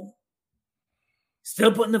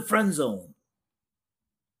 Still put in the friend zone.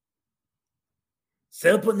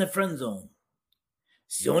 Still put in the friend zone.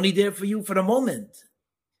 She's only there for you for the moment.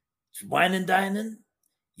 She's wine and dining.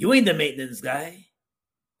 You ain't the maintenance guy.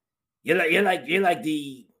 You're like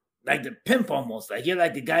the pimp almost. Like you're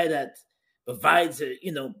like the guy that provides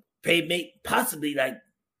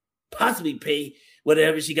possibly pay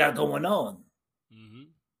whatever she got going on. Mm-hmm.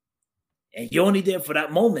 And you're only there for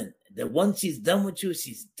that moment. That once she's done with you,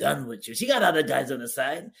 she's done with you. She got other guys on the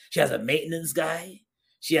side. She has a maintenance guy.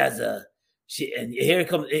 She has a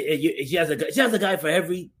guy for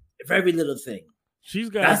every little thing.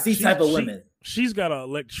 That's these type of women. She's got an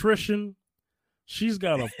electrician. She's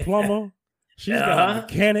got a plumber. She's got a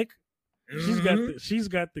mechanic. Mm-hmm. She's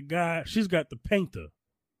got the guy. She's got the painter.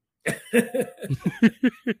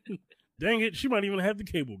 Dang it! She might even have the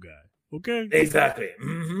cable guy. Okay. Exactly.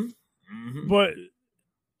 Mm-hmm. Mm-hmm. But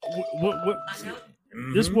what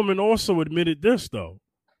mm-hmm. This woman also admitted this though.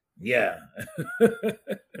 Yeah.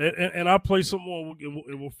 and I'll play some more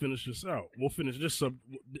and we'll finish this out. We'll finish this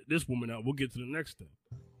woman out. We'll get to the next thing.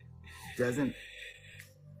 Doesn't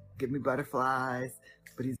give me butterflies,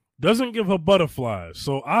 but he doesn't give her butterflies.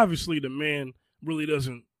 So obviously the man really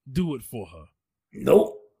doesn't do it for her.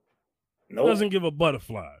 Nope. Doesn't give her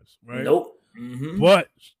butterflies, right? Nope. Mm-hmm. But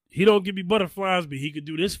he don't give me butterflies, but he could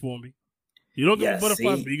do this for me. He don't give me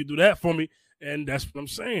butterflies, but he could do that for me. And that's what I'm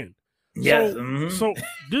saying. Yes.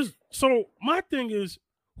 So my thing is,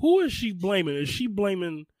 who is she blaming? Is she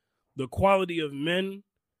blaming the quality of men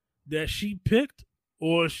that she picked,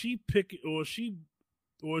 or is she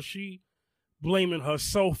blaming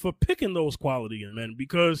herself for picking those quality of men?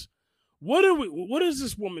 Because what is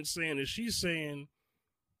this woman saying? Is she saying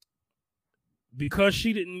because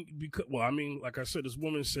she didn't? Like I said, this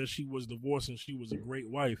woman says she was divorced and she was a great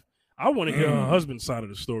wife. I want to hear her husband's side of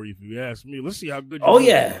the story. If you ask me, let's see how good. Oh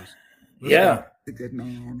yeah. Yeah. He's a good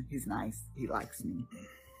man. He's nice. He likes me.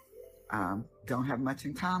 Don't have much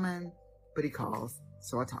in common, but he calls,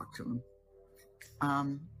 so I talk to him.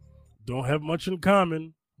 Don't have much in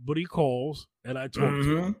common, but he calls, and I talk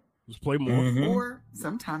to him. Let's play more. Mm-hmm. Or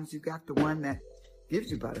sometimes you got the one that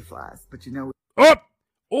gives you butterflies, but you know.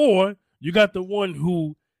 Or you got the one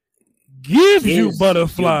who gives you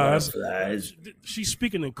butterflies. She's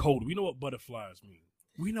speaking in code. We know what butterflies mean.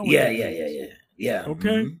 We know. Yeah.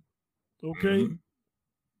 Okay. Mm-hmm. Okay. Mm-hmm.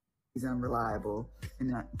 He's unreliable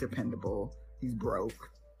and not dependable. He's broke.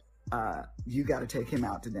 You got to take him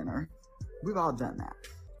out to dinner. We've all done that.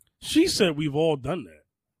 She said we've all done that.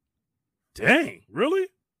 Dang, really?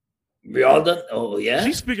 We all done? Oh, yeah?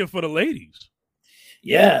 She's speaking for the ladies.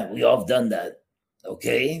 Yeah, we all have done that.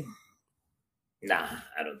 Okay. Nah,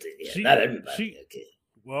 I don't think. Yeah, not everybody. Okay.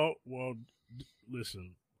 Well,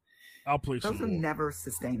 listen. I'll play some more. Those are never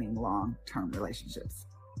sustaining long-term relationships.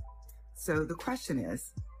 So the question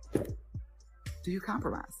is, do you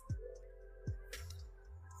compromise?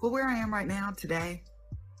 Well, where I am right now today,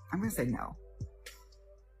 I'm going to say no.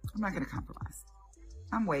 I'm not going to compromise.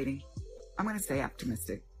 I'm waiting. I'm going to stay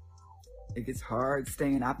optimistic. It gets hard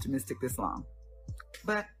staying optimistic this long,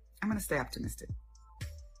 but I'm going to stay optimistic.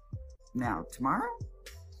 Now, tomorrow,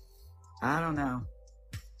 I don't know.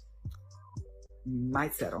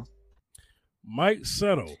 Might settle.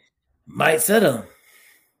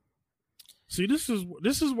 See, this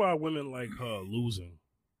is why women like her are losing.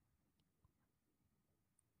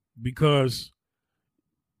 Because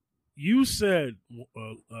you said,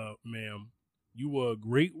 ma'am, you were a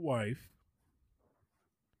great wife.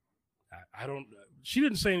 She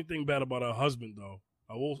didn't say anything bad about her husband, though.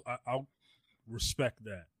 I'll respect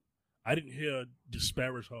that. I didn't hear her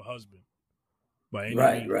disparage her husband by any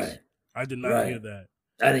means. Right. I did not hear that.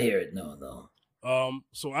 I didn't hear it. No.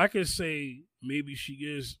 So I can say maybe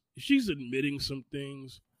she's admitting some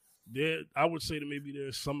things. I would say that maybe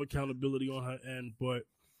there's some accountability on her end, but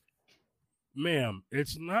ma'am,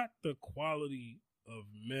 it's not the quality of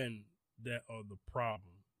men that are the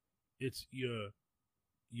problem. It's your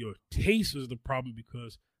taste is the problem,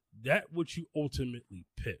 because that's what you ultimately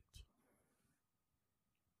picked.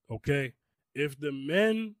 Okay? If the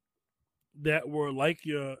men that were like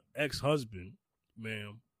your ex-husband,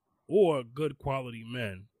 ma'am, or good quality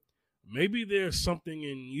men, maybe there's something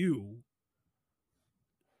in you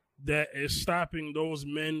that is stopping those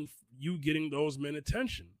men, you getting those men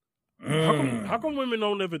attention. How come women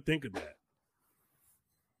don't ever think of that?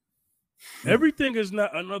 Everything is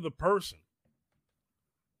not another person,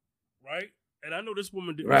 right? And I know this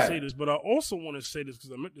woman didn't say this, but I also want to say this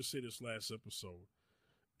because I meant to say this last episode.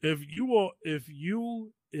 If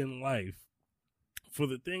you in life, for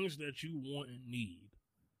the things that you want and need,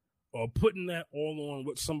 are putting that all on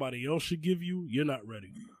what somebody else should give you, you're not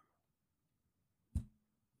ready.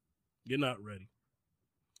 You're not ready.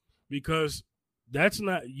 Because that's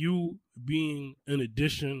not you being an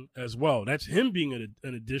addition as well. That's him being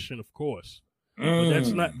an addition, of course.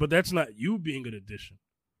 But that's not you being an addition.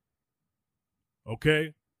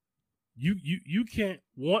 Okay? You can't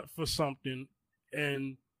want for something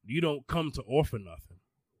and you don't come to offer nothing.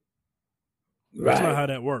 That's not how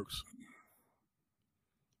that works.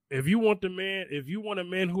 If you want a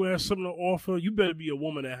man who has something to offer, you better be a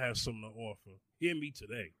woman that has something to offer. Hear me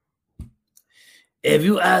today. If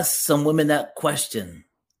you ask some women that question,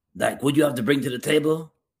 like, what do you have to bring to the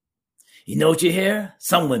table? You know what you hear?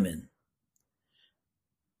 Some women.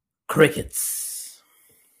 Crickets.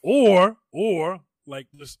 Or like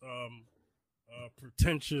this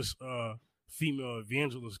pretentious female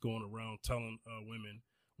evangelist going around telling women,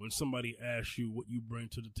 when somebody asks you what you bring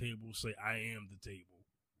to the table, say, I am the table.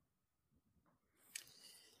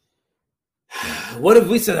 What if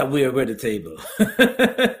we said that we're the table?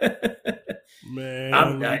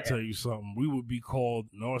 Man, let me tell you something. We would be called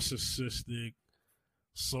narcissistic,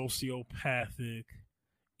 sociopathic,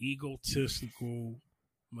 egotistical,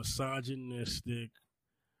 misogynistic,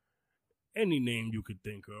 any name you could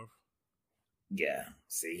think of. Yeah,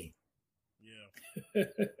 see? Yeah.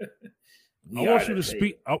 I want you to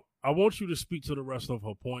speak. I want you to speak to the rest of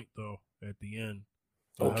her point, though, at the end.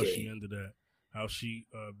 Okay. How she ended that. How she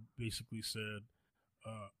basically said,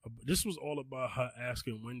 this was all about her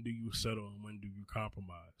asking, when do you settle and when do you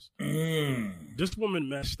compromise? This woman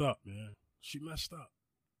messed up, man. She messed up.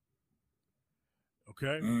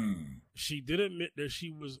 Okay? She did admit that she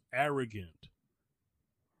was arrogant.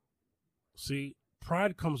 See,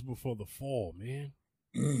 pride comes before the fall, man.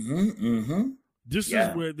 This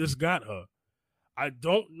is where this got her. I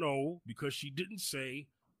don't know, because she didn't say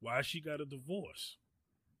why she got a divorce.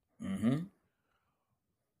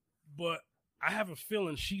 But I have a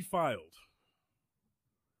feeling she filed.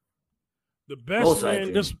 The best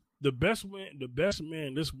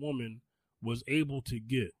man this woman was able to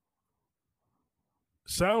get,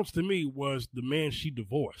 sounds to me, was the man she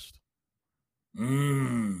divorced.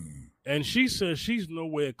 And she says she's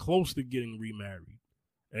nowhere close to getting remarried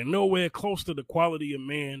and nowhere close to the quality of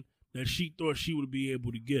man that she thought she would be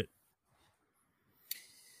able to get.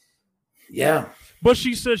 Yeah. But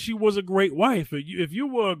she said she was a great wife. If you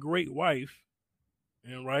were a great wife,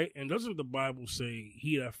 and doesn't the Bible say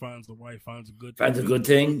he that finds the wife finds a good thing? Finds a good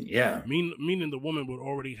thing, yeah. Meaning the woman would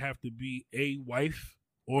already have to be a wife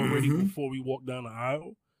already before we walk down the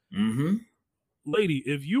aisle. Lady,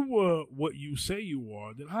 if you were what you say you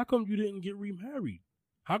are, then how come you didn't get remarried?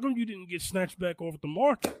 How come you didn't get snatched back off the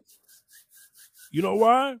market? You know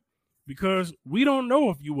why? Because we don't know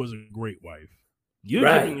if you was a great wife. You're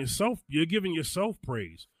giving yourself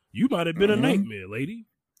praise. You might have been a nightmare, lady.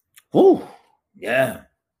 Ooh, yeah.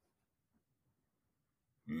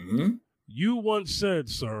 You once said,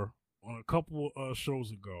 sir, on a couple of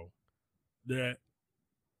shows ago, that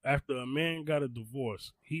after a man got a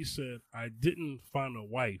divorce, he said, I didn't find a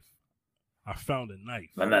wife, I found a knife.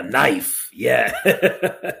 Found a knife, yeah.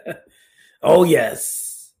 Oh,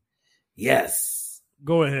 yes. Yes.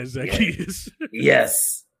 Go ahead, Zacchaeus.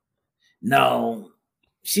 Yes. No,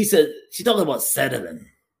 she said, she talking about settling.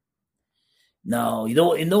 No, you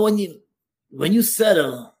know when you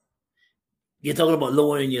settle, you're talking about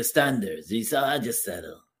lowering your standards. You said, I just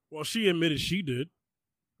settle. Well, she admitted she did.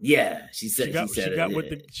 Yeah, she said she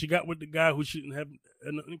got with the guy who shouldn't have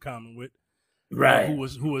nothing in common with, right? Who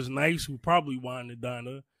was nice, who probably wanted to dine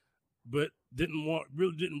her, but didn't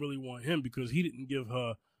really want him because he didn't give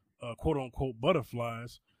her quote unquote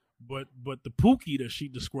butterflies, but the Pookie that she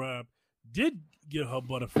described did give her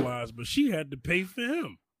butterflies, but she had to pay for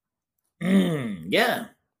him. Yeah.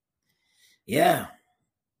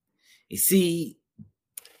 You see,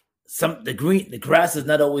 the grass is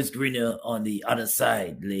not always greener on the other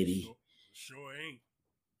side, lady. Sure ain't.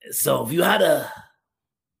 So if you had a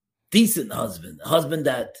decent husband, a husband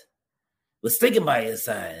that was sticking by your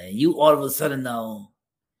side, and you all of a sudden now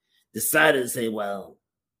decided to say, well,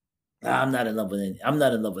 I'm not in love with him. I'm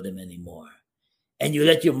not in love with him anymore. And you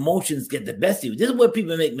let your emotions get the best of you. This is where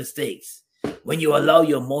people make mistakes. When you allow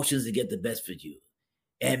your emotions to get the best of you.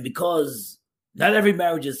 And because not every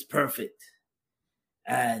marriage is perfect.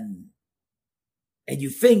 And you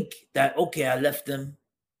think that, okay, I left him.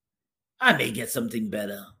 I may get something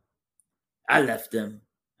better. I left him.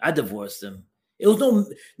 I divorced him. It was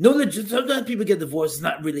no legit. Sometimes people get divorced. It's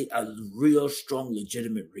not really a real strong,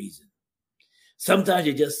 legitimate reason. Sometimes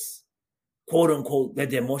you just, quote unquote, let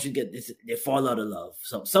their emotions they fall out of love.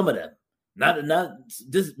 Some of them, not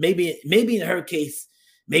this. Maybe in her case,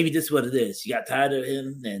 maybe this is what it is. She got tired of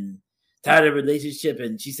him and tired of the relationship,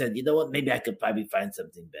 and she said, you know what? Maybe I could probably find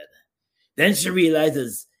something better. Then she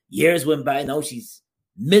realizes years went by. Now she's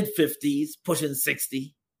mid-50s, pushing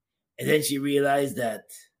 60, and then she realized that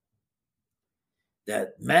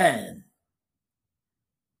man,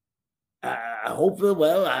 I hope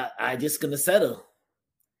I just gonna settle,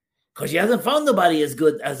 because she hasn't found nobody as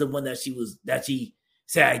good as the one that she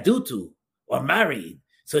said I do to or married.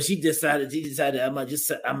 So she decided I'm gonna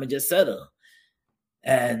just settle,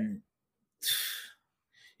 and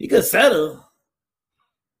you could settle,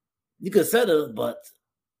 but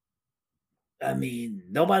I mean,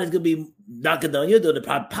 nobody's gonna be knocking down your door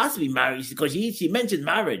to possibly marry, because she mentioned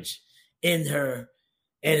marriage in her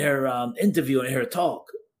interview, in her talk.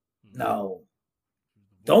 Now,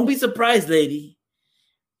 don't be surprised, lady,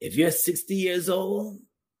 if you're 60 years old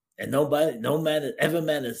and no man has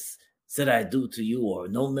ever said I do to you, or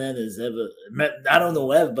no man has ever, I don't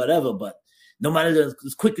know, ever, but no man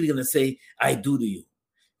is quickly gonna say I do to you.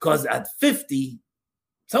 Because at 50,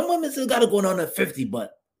 some women still got it going on at 50,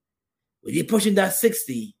 but when you're pushing that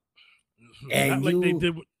 60, and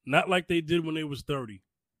not like they did when they was 30.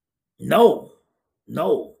 No.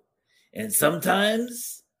 And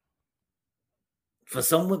sometimes for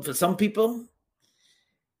some people,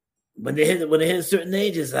 when they hit a certain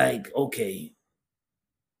age, it's like, okay.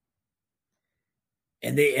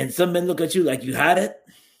 And some men look at you like you had it.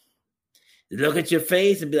 They look at your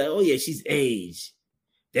face and be like, oh yeah, she's aged.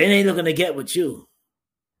 They ain't looking to get with you.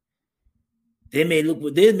 They may look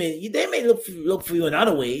for you in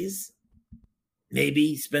other ways.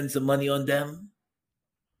 Maybe spend some money on them.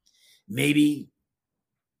 Maybe,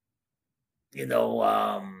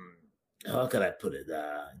 how could I put it?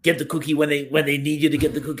 Get the cookie when they need you to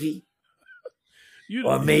get the cookie.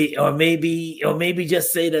 Or maybe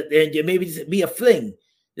just say that, and maybe just be a fling.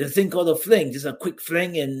 There's a thing called a fling, just a quick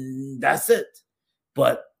fling, and that's it.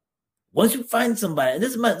 But once you find somebody, and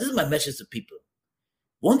this is my message to people.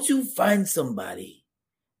 Once you find somebody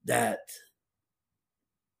that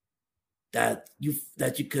you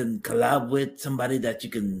can collab with, somebody that you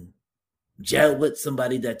can gel with,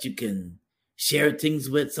 somebody that you can share things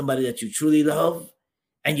with, somebody that you truly love,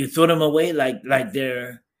 and you throw them away like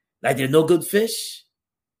they're no good fish,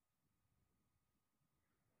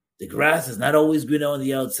 the grass is not always greener on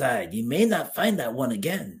the outside. You may not find that one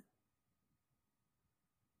again.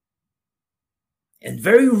 And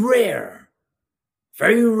very rare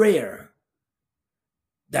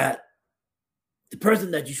that the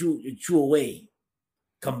person that you threw away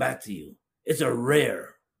come back to you. It's a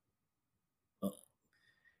rare.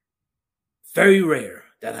 Very rare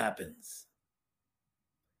that happens.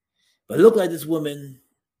 But look like this woman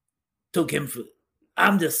took him for,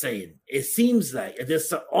 I'm just saying, it seems like, it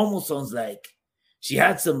almost sounds like she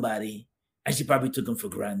had somebody and she probably took him for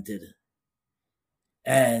granted.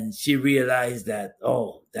 And she realized that,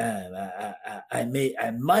 oh, damn, I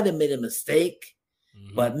might have made a mistake,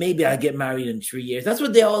 but maybe I'll get married in 3 years. That's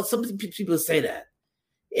what some people say that.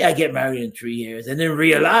 Yeah, I get married in 3 years, and then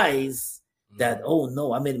realize that, oh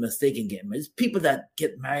no, I made a mistake in getting married. It's people that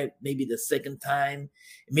get married maybe the second time,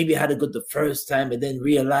 maybe had a good the first time, and then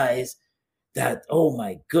realize that, oh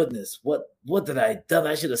my goodness, what did I done?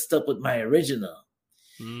 I should have stuck with my original.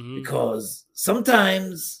 Because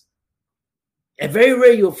sometimes, and very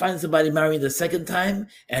rare, you'll find somebody marrying the second time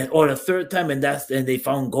or the third time, and they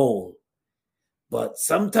found gold. But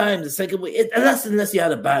sometimes the second way, unless you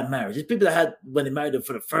had a bad marriage. There's people that had, when they married them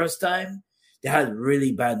for the first time, they had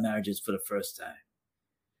really bad marriages for the first time.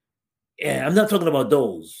 And I'm not talking about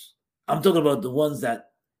those. I'm talking about the ones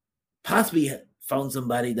that possibly found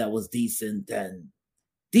somebody that was decent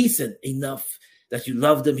enough that you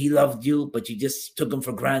loved him, he loved you, but you just took him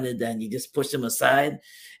for granted and you just pushed him aside.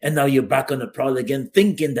 And now you're back on the prowl again,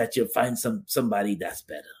 thinking that you'll find somebody that's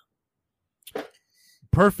better.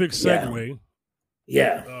 Perfect segue.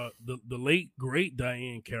 Yeah. The late, great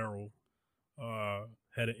Diane Carroll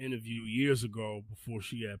had an interview years ago before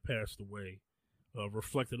she had passed away,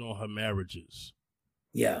 reflecting on her marriages.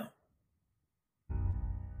 Yeah.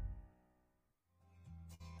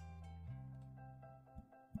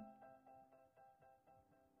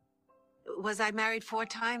 Was I married 4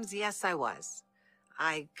 times? Yes, I was.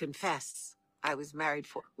 I confess I was married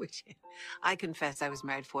I confess I was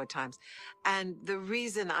married 4 times. And the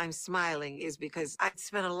reason I'm smiling is because I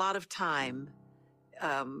spent a lot of time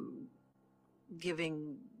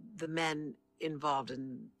giving the men involved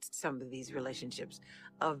in some of these relationships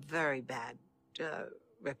a very bad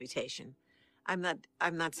reputation. I'm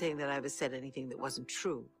not saying that I ever said anything that wasn't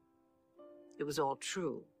true. It was all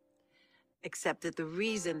true. Except that the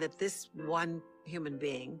reason that this one human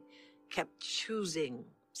being kept choosing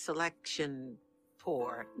selection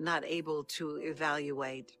poor, not able to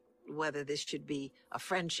evaluate whether this should be a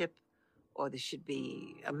friendship or this should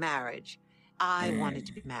be a marriage. I wanted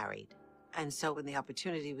to be married. And so when the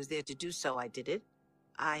opportunity was there to do so, I did it.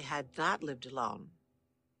 I had not lived alone.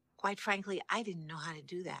 Quite frankly, I didn't know how to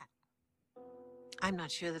do that. I'm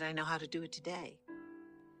not sure that I know how to do it today.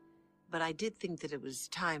 But I did think that it was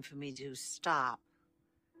time for me to stop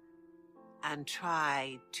and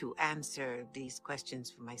try to answer these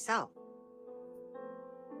questions for myself.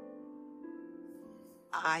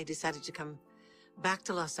 I decided to come back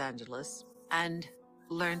to Los Angeles and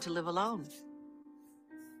learn to live alone.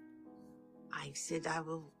 I said I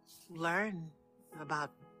will learn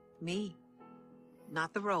about me,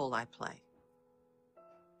 not the role I play.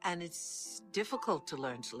 And it's difficult to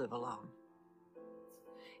learn to live alone.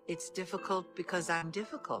 It's difficult because I'm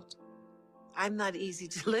difficult. I'm not easy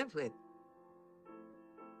to live with.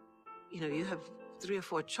 You know, you have 3 or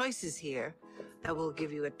 4 choices here that will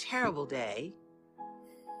give you a terrible day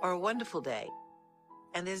or a wonderful day.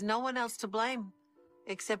 And there's no one else to blame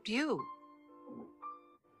except you.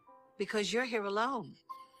 Because you're here alone.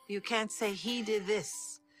 You can't say he did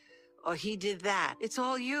this or he did that. It's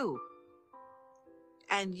all you.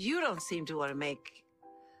 And you don't seem to want to make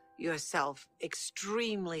yourself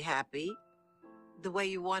extremely happy the way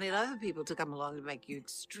you wanted other people to come along to make you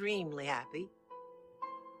extremely happy.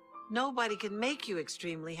 Nobody can make you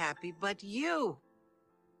extremely happy but you.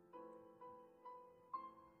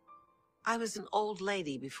 I was an old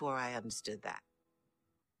lady before I understood that.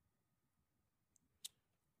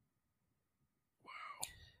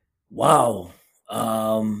 Wow.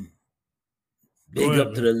 Big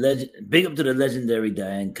up to the legendary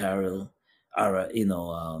Diane Carroll.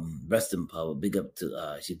 Rest in power. Big up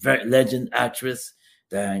to she's very legend actress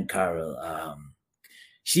Diane Carroll.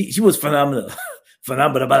 She was phenomenal,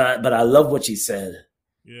 phenomenal. But I love what she said.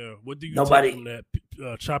 Yeah. What do you take from that?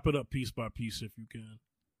 Chop it up piece by piece if you can.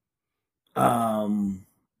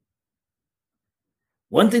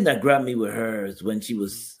 One thing that grabbed me with her is when she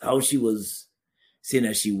was saying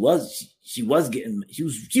that she was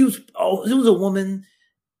a woman,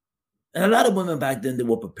 and a lot of women back then, they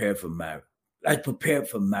were prepared for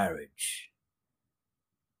marriage.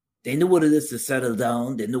 They knew what it is to settle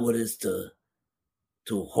down. They knew what it is to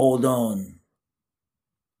hold on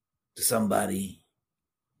to somebody,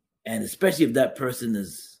 and especially if that person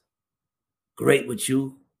is great with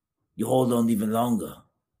you, you hold on even longer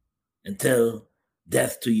until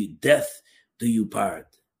death do you part.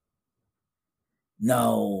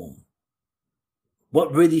 Now,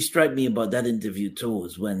 what really struck me about that interview too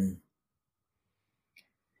is when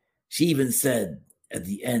she even said at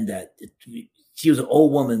the end that she was an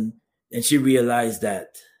old woman and she realized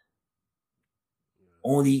that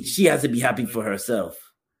only she has to be happy for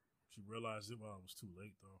herself. She realized it while it was too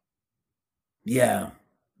late, though. Yeah,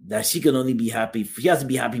 that she can only be happy. She has to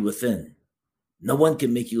be happy within. No one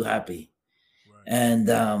can make you happy. Right. And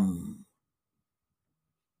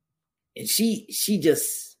she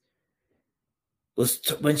just was,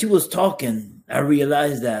 when she was talking, I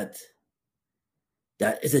realized that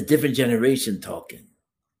it's a different generation talking.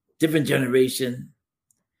 Different generation.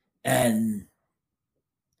 And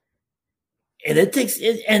it takes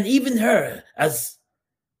it, and even her, as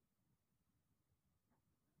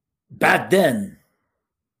back then,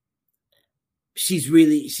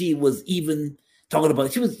 she was even talking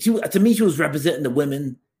about, she was to me, she was representing the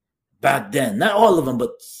women back then. Not all of them,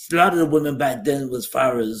 but a lot of the women back then, as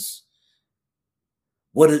far as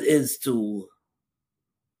what it is to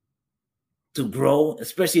grow,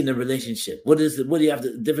 especially in a relationship. What do you have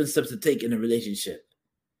the different steps to take in a relationship?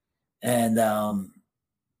 And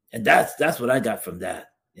that's what I got from that.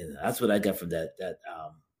 You know, that's what I got from that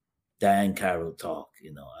Diane Carroll talk.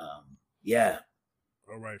 You know, yeah.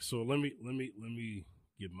 All right, so let me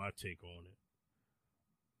give my take on it.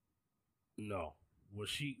 No, what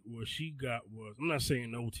she got was, I'm not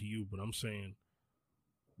saying no to you, but I'm saying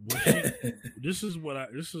this is what I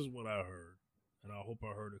heard, and I hope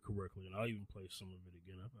I heard it correctly, and I'll even play some of it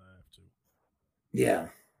again if I have to. Yeah.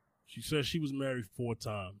 She said she was married 4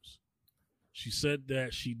 times. She said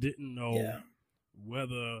that she didn't know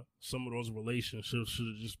whether some of those relationships should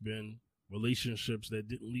have just been relationships that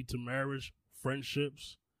didn't lead to marriage,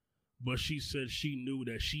 friendships. But she said she knew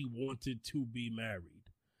that she wanted to be married.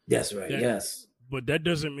 That's right. Yes. But that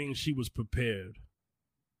doesn't mean she was prepared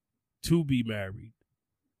to be married.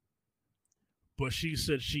 But she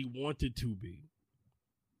said she wanted to be.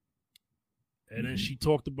 And then she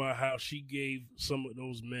talked about how she gave some of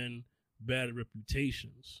those men bad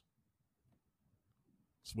reputations.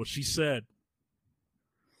 That's what she said.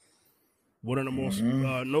 One of the most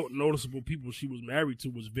noticeable people she was married to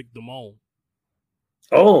was Vic Damone.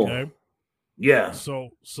 Oh, okay? Yeah. So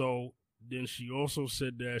then she also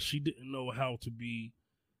said that she didn't know how to be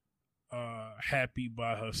happy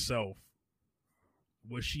by herself.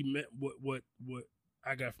 What she meant, what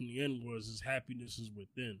I got from the end was happiness is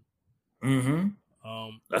within. Mm-hmm.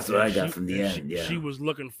 That's what I got from the end. She was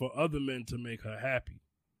looking for other men to make her happy.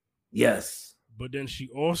 Yes. But then she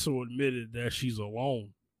also admitted that she's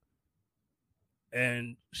alone.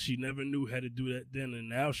 And she never knew how to do that then. And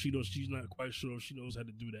now she's not quite sure if she knows how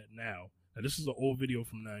to do that now. Now, this is an old video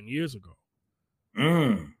from 9 years ago.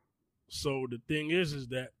 So the thing is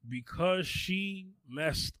that because she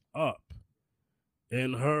messed up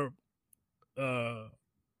in her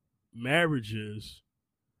marriages,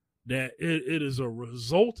 that it is a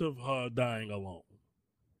result of her dying alone.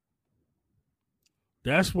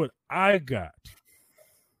 That's what I got.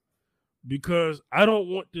 Because I don't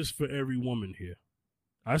want this for every woman here.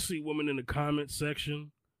 I see women in the comment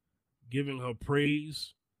section giving her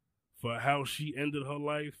praise for how she ended her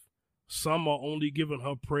life. Some are only giving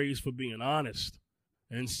her praise for being honest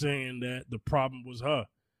and saying that the problem was her.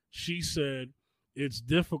 She said, it's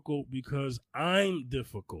difficult because I'm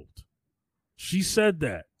difficult. She said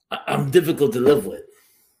that. I'm difficult to live with.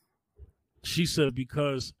 She said,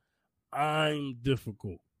 because I'm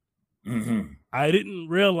difficult. Mm-hmm. I didn't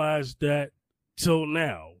realize that till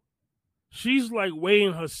now. She's like way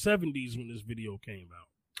in her 70s when this video came out.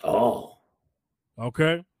 Oh.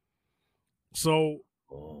 Okay? So,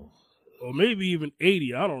 or maybe even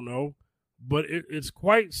 80, I don't know. But it's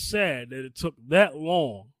quite sad that it took that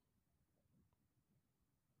long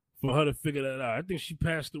for her to figure that out. I think she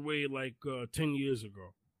passed away like 10 years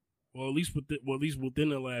ago. Or at least within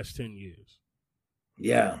the last 10 years.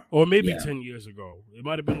 Yeah. Or maybe 10 years ago. It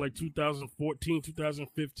might have been like 2014,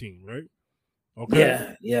 2015, right?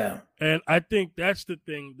 Okay. Yeah. And I think that's the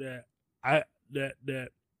thing that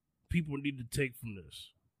people need to take from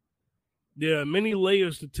this. There are many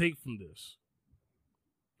layers to take from this.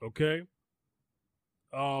 Okay?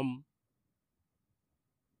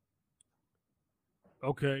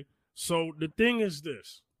 Okay. So the thing is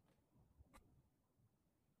this.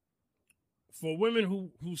 For women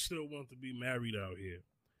who still want to be married out here,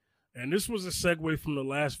 and this was a segue from the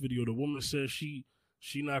last video. The woman says she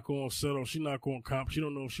not going to settle. She not going to she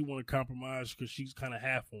don't know if she want to compromise because she's kind of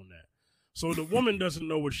half on that. So the woman doesn't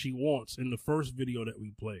know what she wants in the first video that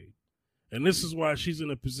we played. And this is why she's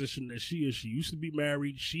in a position that she is. She used to be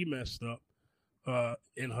married. She messed up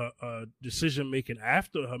in her decision-making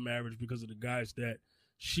after her marriage because of the guys that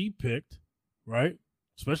she picked, right?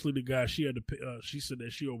 Especially the guy she had to pay, she said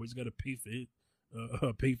that she always got to pay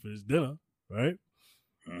for his dinner, right?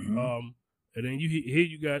 Mm-hmm. And then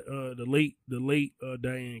you got the late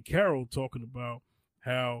Diane Carroll talking about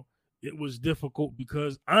how it was difficult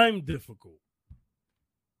because I'm difficult.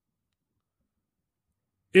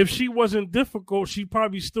 If she wasn't difficult, she'd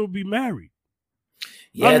probably still be married.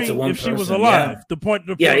 Yeah, I it's mean, a one if person, she was alive, yeah. the point.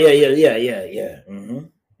 Yeah. Mm-hmm.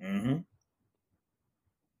 Mm-hmm.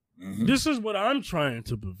 Mm-hmm. This is what I'm trying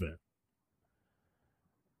to prevent.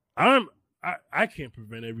 I can't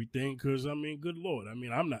prevent everything because, I mean, good Lord. I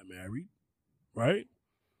mean, I'm not married, right?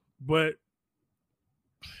 But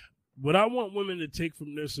what I want women to take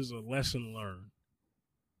from this is a lesson learned.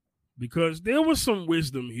 Because there was some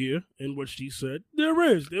wisdom here in what she said. There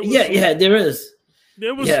is. There is.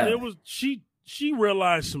 There was she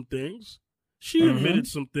realized some things. She admitted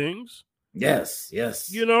some things. Yes.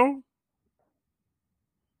 You know?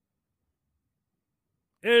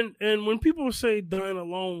 And when people say dying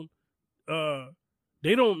alone,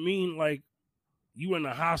 they don't mean like you in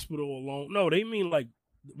the hospital alone. No, they mean like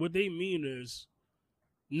what they mean is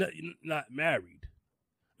not married.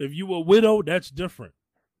 If you a widow, that's different.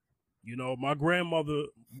 You know, my grandmother,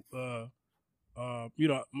 my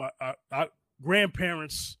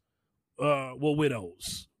grandparents were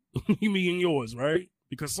widows. Me and yours, right?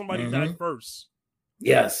 Because somebody died first.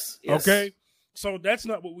 Yes. Okay? So that's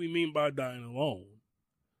not what we mean by dying alone.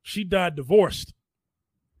 She died divorced.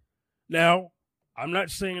 Now, I'm not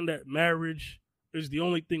saying that marriage is the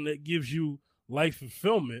only thing that gives you life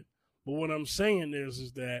fulfillment, but what I'm saying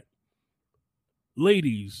is that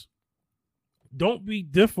ladies, don't be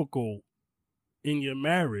difficult in your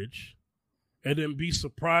marriage and then be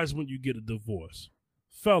surprised when you get a divorce.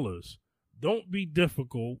 Fellas, don't be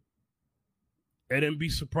difficult and then be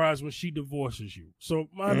surprised when she divorces you. So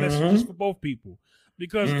my message is for both people,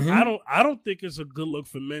 because I don't think it's a good look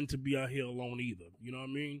for men to be out here alone either. You know what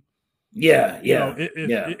I mean? Yeah, You yeah, know,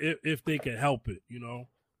 if they can help it, you know.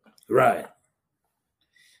 Right.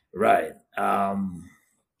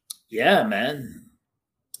 Yeah, man.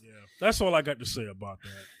 Yeah, that's all I got to say about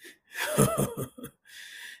that.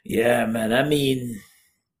 Yeah, man. I mean,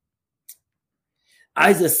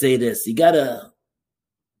 I just say this: you gotta.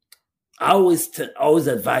 I always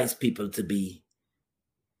advise people to be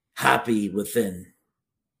happy within.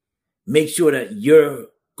 Make sure that you're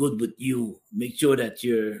good with you. Make sure that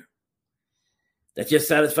you're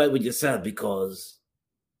satisfied with yourself, because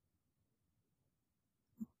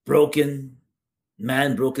broken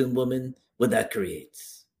man, broken woman, what that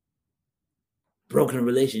creates. Broken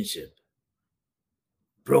relationship.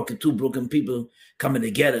 Two broken people coming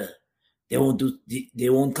together. They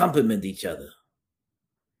won't complement each other.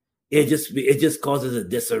 It just causes a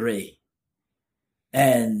disarray.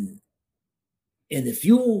 And if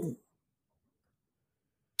you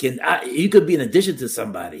could be an addition to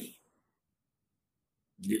somebody.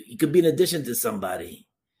 You could be an addition to somebody.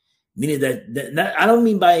 Meaning that I don't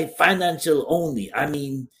mean by financial only. I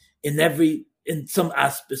mean in some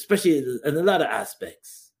aspect, especially in a lot of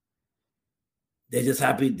aspects. They're just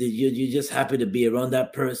happy that you're just happy to be around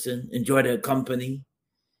that person, enjoy their company,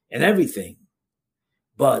 and everything.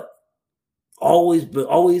 But always,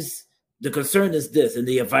 the concern is this, and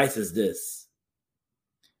the advice is this: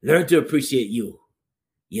 learn to appreciate you.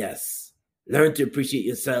 Yes, learn to appreciate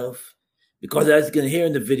yourself, because as you can hear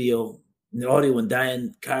in the video, in the audio, when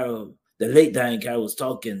the late Diane Carroll was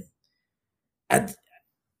talking,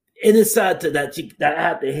 it is sad that I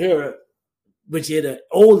had to hear, when she had an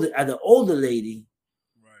older lady,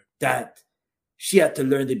 Right. that she had to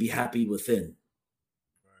learn to be happy within.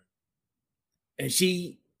 Right. And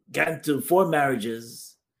she got into 4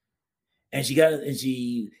 marriages, and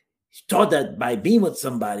she thought that by being with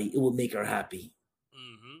somebody, it would make her happy.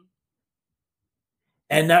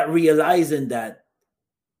 And not realizing that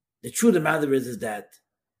the truth of the matter is that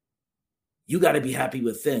you got to be happy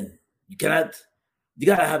within. You got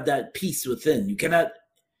to have that peace within. You cannot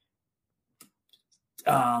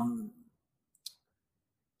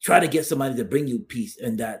try to get somebody to bring you peace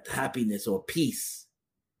and that happiness or peace.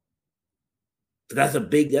 But that's a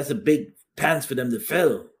big pants for them to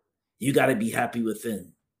fill. You got to be happy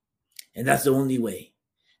within. And that's the only way.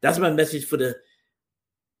 That's my message for the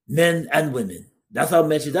men and women. That's our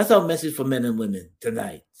message for men and women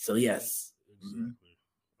tonight. So yes. Exactly.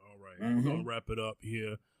 All right. We're gonna wrap it up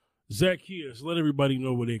here. Zacchaeus, let everybody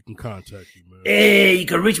know where they can contact you, man. Hey, you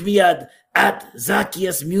can reach me at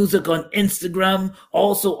Zacchaeus Music on Instagram,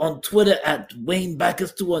 also on Twitter at Wayne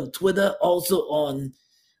Backus 2 on Twitter, also on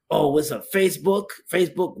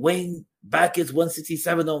Facebook Wayne Backus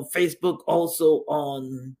 167 on Facebook, also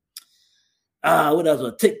on what else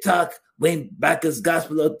on TikTok, Wayne Backus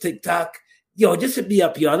Gospel on TikTok. Yo, just hit me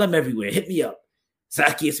up, y'all. I'm everywhere. Hit me up.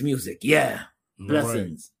 Zacchaeus Music. Yeah.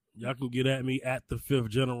 Blessings. Right. Y'all can get at me at The Fifth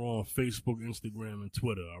General on Facebook, Instagram, and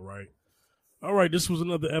Twitter. All right. All right. This was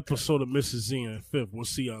another episode of Mrs. Z and Fifth. We'll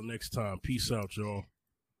see y'all next time. Peace out, y'all.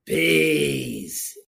 Peace.